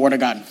love the Word of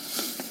God.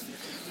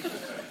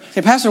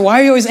 Say, Pastor, why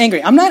are you always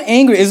angry? I'm not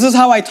angry. This is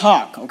how I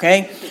talk,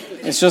 okay?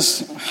 It's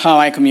just how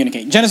I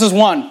communicate. Genesis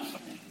 1.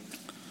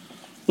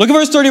 Look at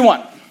verse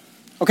 31,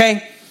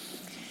 okay?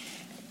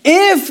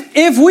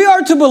 If we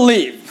are to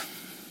believe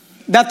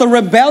that the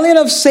rebellion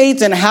of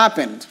Satan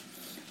happened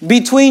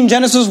between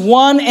Genesis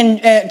 1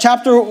 and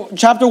chapter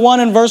 1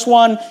 and verse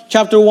 1,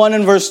 chapter 1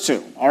 and verse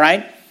 2, all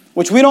right?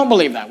 Which we don't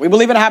believe that. We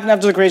believe it happened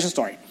after the creation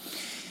story.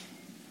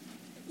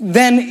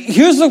 Then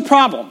here's the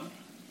problem.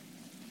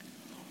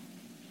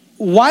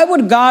 why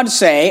would God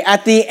say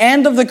at the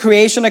end of the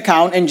creation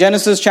account in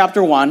Genesis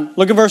chapter 1,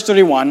 look at verse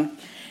 31,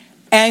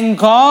 and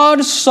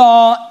God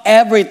saw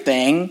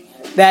everything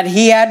that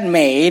he had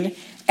made,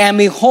 and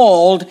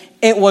behold,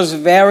 it was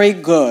very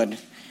good.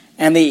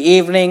 And the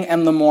evening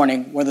and the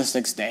morning were the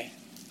sixth day.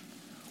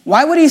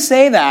 Why would he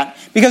say that?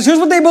 Because here's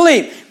what they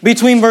believe.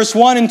 Between verse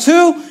 1 and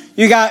 2,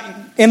 you got,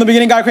 in the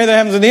beginning God created the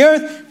heavens and the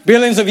earth,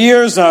 billions of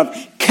years of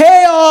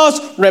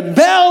chaos,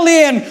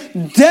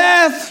 rebellion,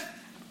 death.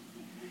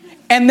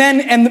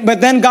 But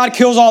then God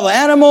kills all the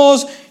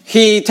animals.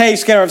 He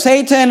takes care of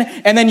Satan.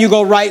 And then you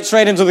go right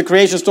straight into the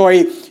creation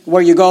story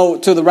where you go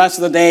to the rest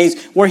of the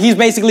days where he's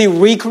basically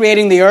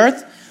recreating the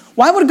earth.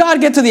 Why would God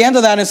get to the end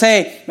of that and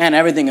say, man,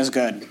 everything is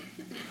good?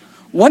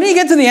 Wouldn't he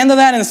get to the end of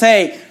that and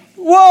say,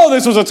 whoa,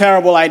 this was a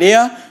terrible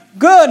idea.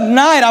 Good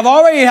night. I've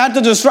already had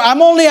to destroy.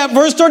 I'm only at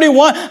verse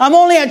 31. I'm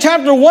only at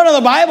chapter 1 of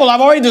the Bible.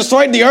 I've already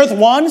destroyed the earth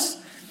once.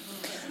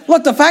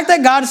 Look, the fact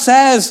that God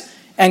says,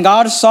 and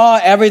God saw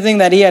everything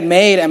that he had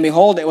made, and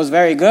behold, it was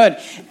very good.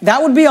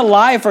 That would be a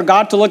lie for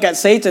God to look at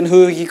Satan,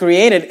 who he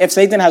created, if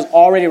Satan has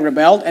already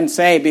rebelled, and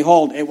say,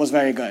 behold, it was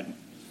very good.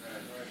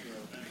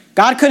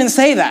 God couldn't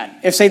say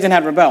that if Satan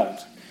had rebelled.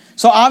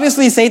 So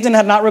obviously Satan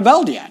had not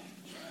rebelled yet.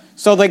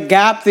 So the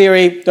gap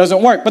theory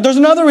doesn't work. But there's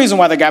another reason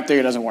why the gap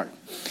theory doesn't work.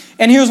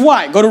 And here's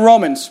why. Go to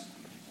Romans.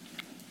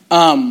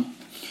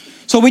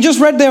 So we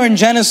just read there in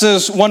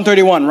Genesis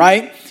 1:31,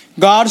 right?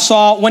 God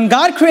saw, when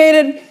God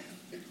created,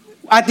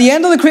 at the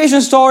end of the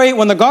creation story,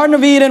 when the Garden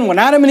of Eden, when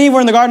Adam and Eve were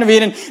in the Garden of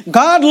Eden,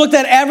 God looked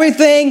at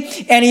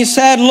everything and he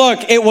said,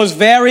 look, it was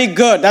very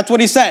good. That's what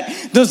he said.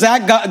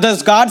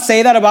 Does God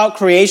say that about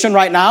creation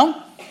right now?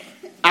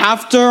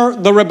 After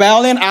the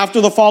rebellion, after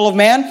the fall of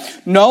man?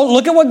 No.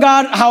 Look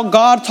at how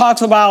God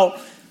talks about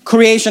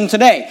creation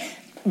today.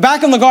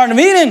 Back in the Garden of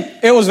Eden,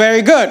 it was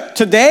very good.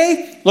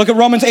 Today, look at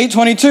Romans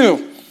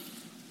 8:22.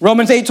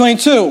 Romans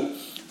 8:22.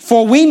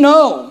 For we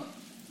know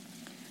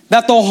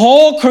that the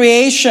whole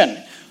creation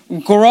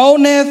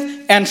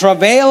groaneth and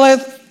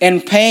travaileth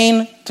in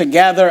pain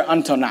together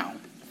until now.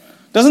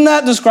 Doesn't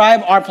that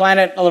describe our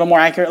planet a little more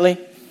accurately?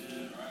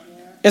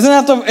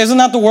 Isn't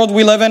that the world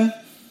we live in?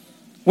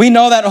 We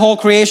know that whole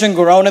creation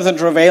groaneth and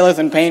travaileth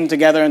in pain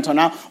together until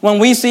now. When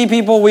we see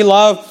people we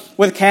love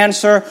with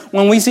cancer,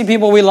 when we see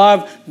people we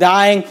love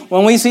dying,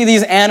 when we see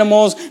these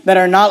animals that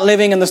are not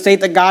living in the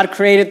state that God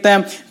created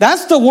them,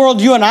 that's the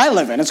world you and I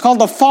live in. It's called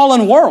the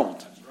fallen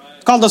world.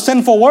 It's called the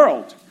sinful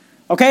world.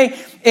 Okay?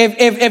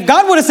 If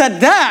God would have said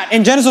that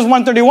in Genesis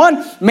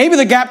 1:31, maybe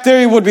the gap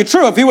theory would be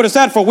true. If he would have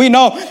said, for we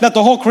know that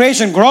the whole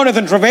creation groaneth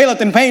and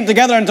travaileth in pain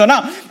together until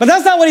now. But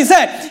that's not what he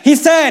said. He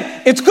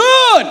said, it's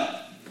good.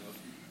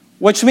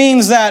 Which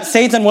means that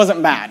Satan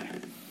wasn't bad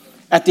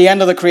at the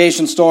end of the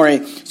creation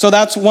story. So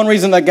that's one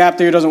reason that gap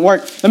theory doesn't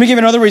work. Let me give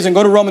you another reason.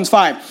 Go to Romans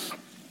 5.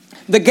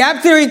 The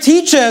gap theory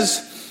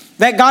teaches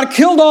that God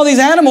killed all these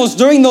animals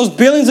during those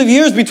billions of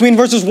years between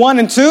verses 1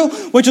 and 2,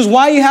 which is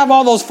why you have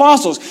all those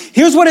fossils.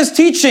 Here's what it's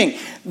teaching.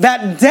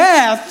 That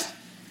death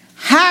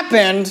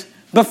happened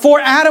before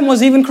Adam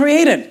was even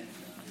created.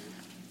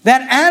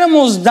 That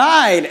animals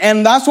died,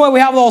 and that's why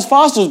we have those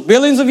fossils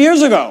billions of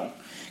years ago.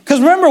 Because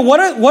remember, what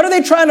are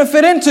they trying to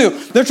fit into?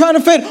 They're trying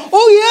to fit,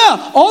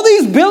 all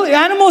these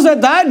animals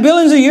that died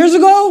billions of years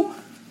ago,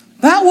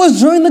 that was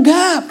during the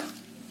gap.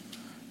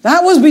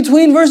 That was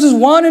between verses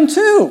 1 and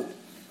 2.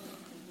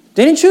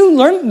 Didn't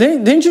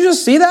you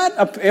just see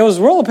that? It was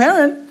real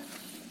apparent.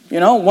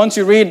 Once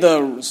you read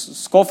the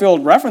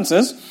Schofield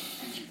references,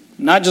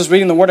 not just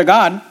reading the Word of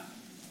God.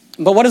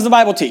 But what does the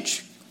Bible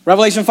teach?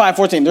 Revelation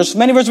 5:14. There's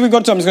many verses we go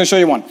to. I'm just going to show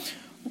you one.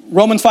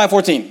 Romans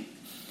 5:14.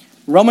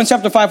 Romans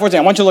chapter 5:14.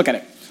 I want you to look at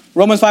it.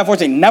 Romans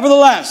 5:14.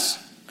 Nevertheless,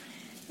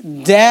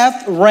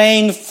 death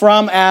reigned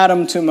from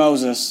Adam to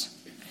Moses,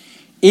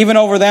 even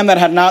over them that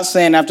had not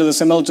sinned after the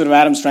similitude of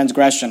Adam's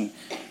transgression,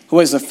 who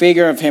is the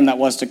figure of him that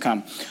was to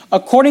come.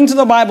 According to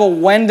the Bible,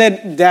 when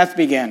did death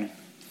begin?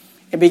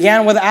 It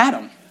began with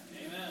Adam.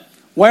 Amen.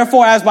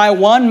 Wherefore, as by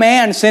one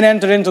man sin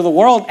entered into the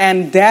world,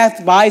 and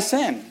death by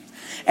sin.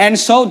 And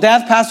so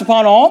death passed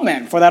upon all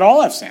men, for that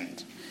all have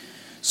sinned.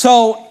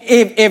 So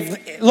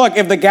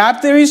if the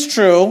gap theory is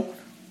true,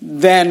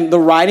 then the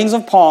writings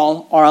of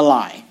Paul are a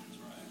lie.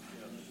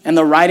 And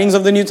the writings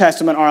of the New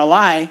Testament are a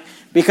lie,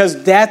 because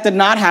death did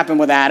not happen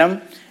with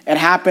Adam. It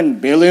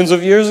happened billions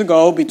of years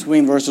ago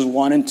between verses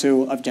 1 and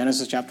 2 of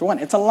Genesis chapter 1.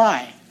 It's a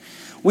lie.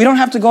 We don't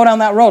have to go down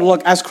that road.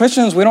 Look, as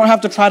Christians, we don't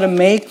have to try to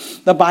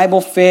make the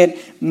Bible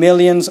fit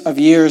millions of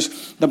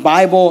years. The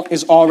Bible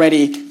is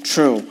already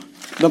true.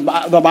 The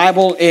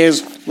Bible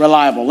is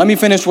reliable. Let me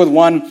finish with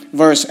one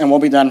verse and we'll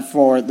be done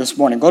for this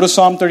morning. Go to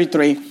Psalm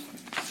 33.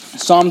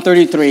 Psalm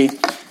 33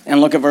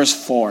 and look at verse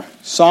 4.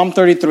 Psalm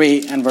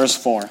 33 and verse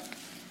 4.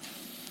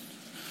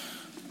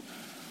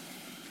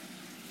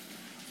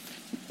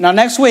 Now,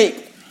 next week,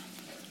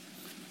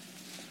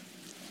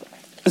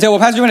 I say, well,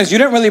 Pastor Jimenez, you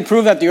didn't really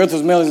prove that the earth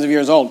was millions of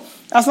years old.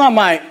 That's not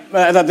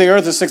that the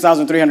earth is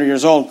 6,300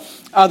 years old,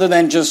 other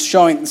than just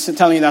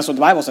telling you that's what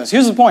the Bible says.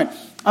 Here's the point.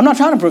 I'm not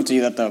trying to prove to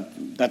you that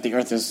the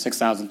earth is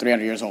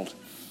 6,300 years old.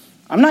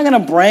 I'm not going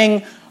to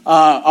bring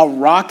a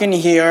rock in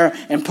here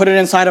and put it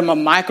inside of a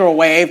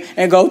microwave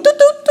and go, doo,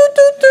 doo, doo,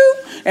 doo, doo,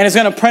 and it's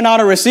going to print out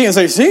a receipt and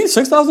say, see,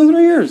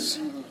 6,003 years.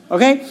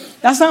 Okay?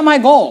 That's not my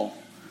goal.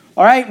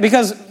 All right?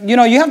 Because, you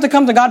have to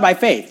come to God by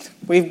faith.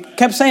 We've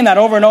kept saying that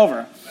over and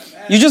over.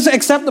 You just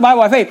accept the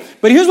Bible by faith.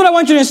 But here's what I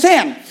want you to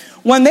understand.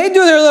 When they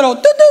do their little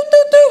doo, doo,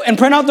 doo, doo, and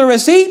print out the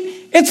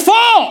receipt, it's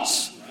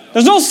false.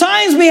 There's no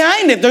science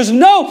behind it. There's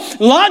no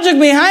logic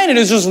behind it.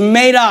 It's just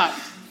made up.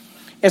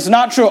 It's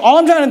not true. All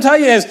I'm trying to tell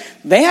you is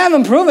they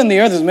haven't proven the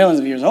earth is millions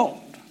of years old.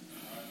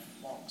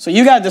 So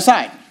you got to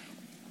decide.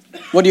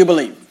 What do you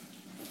believe?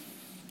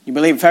 You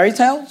believe fairy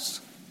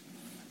tales?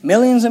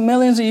 Millions and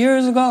millions of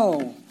years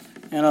ago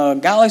in a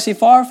galaxy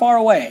far, far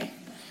away.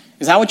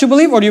 Is that what you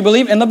believe? Or do you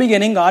believe in the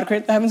beginning God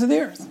created the heavens and the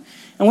earth?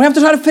 And we have to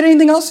try to fit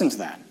anything else into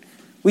that.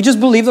 We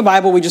just believe the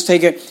Bible. We just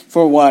take it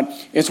for what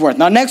it's worth.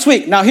 Now, next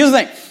week. Now, here's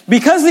the thing.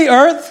 Because the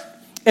earth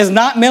is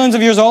not millions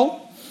of years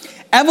old,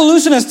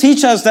 evolutionists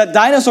teach us that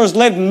dinosaurs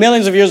lived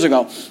millions of years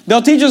ago.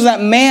 They'll teach us that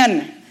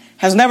man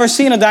has never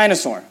seen a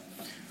dinosaur.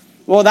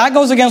 Well, that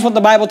goes against what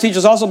the Bible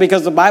teaches also,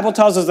 because the Bible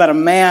tells us that a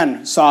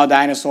man saw a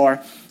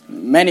dinosaur,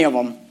 many of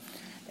them.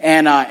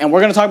 And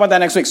we're going to talk about that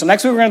next week. So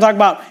next week we're going to talk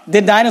about,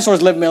 did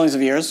dinosaurs live millions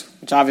of years?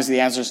 Which obviously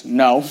the answer is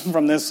no.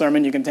 From this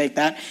sermon you can take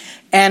that.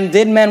 And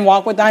did men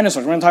walk with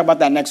dinosaurs? We're going to talk about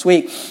that next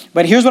week.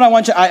 But here's what I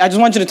want you, I just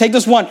want you to take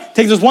this one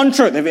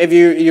truth. If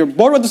you're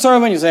bored with the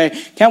sermon, you say,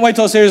 can't wait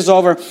till the series is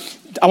over.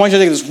 I want you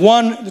to take this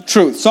one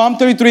truth. Psalm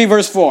 33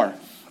 verse 4.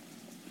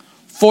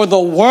 For the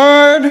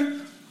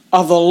word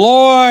of the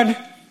Lord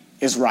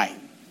is right.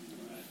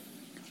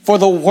 For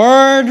the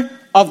word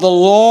of the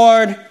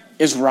Lord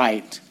is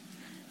right.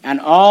 And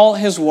all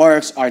his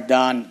works are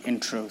done in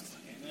truth.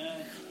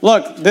 Amen.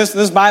 Look,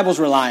 this Bible's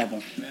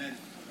reliable. Amen.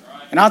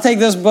 And I'll take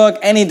this book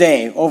any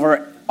day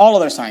over all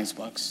other science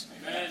books.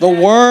 Amen. The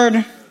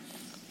word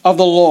of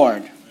the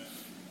Lord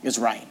is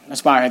right.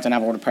 Let's bow our heads and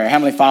have a word of prayer.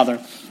 Heavenly Father,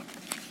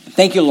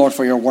 thank you, Lord,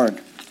 for your word.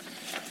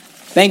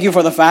 Thank you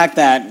for the fact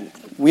that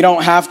we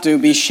don't have to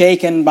be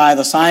shaken by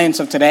the science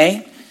of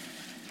today.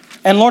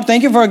 And Lord,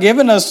 thank you for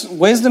giving us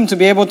wisdom to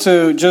be able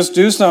to just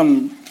do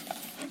some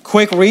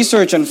quick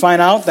research and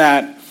find out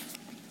that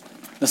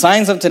the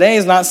science of today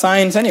is not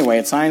science anyway.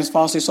 It's science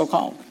falsely so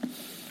called.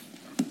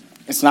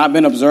 It's not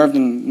been observed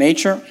in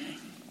nature.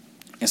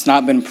 It's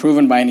not been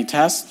proven by any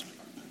test.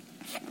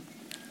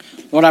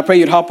 Lord, I pray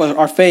you'd help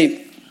our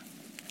faith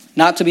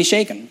not to be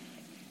shaken.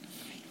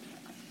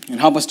 And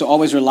help us to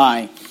always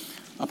rely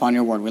upon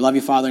your word. We love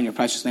you, Father. In your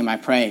precious name I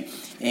pray.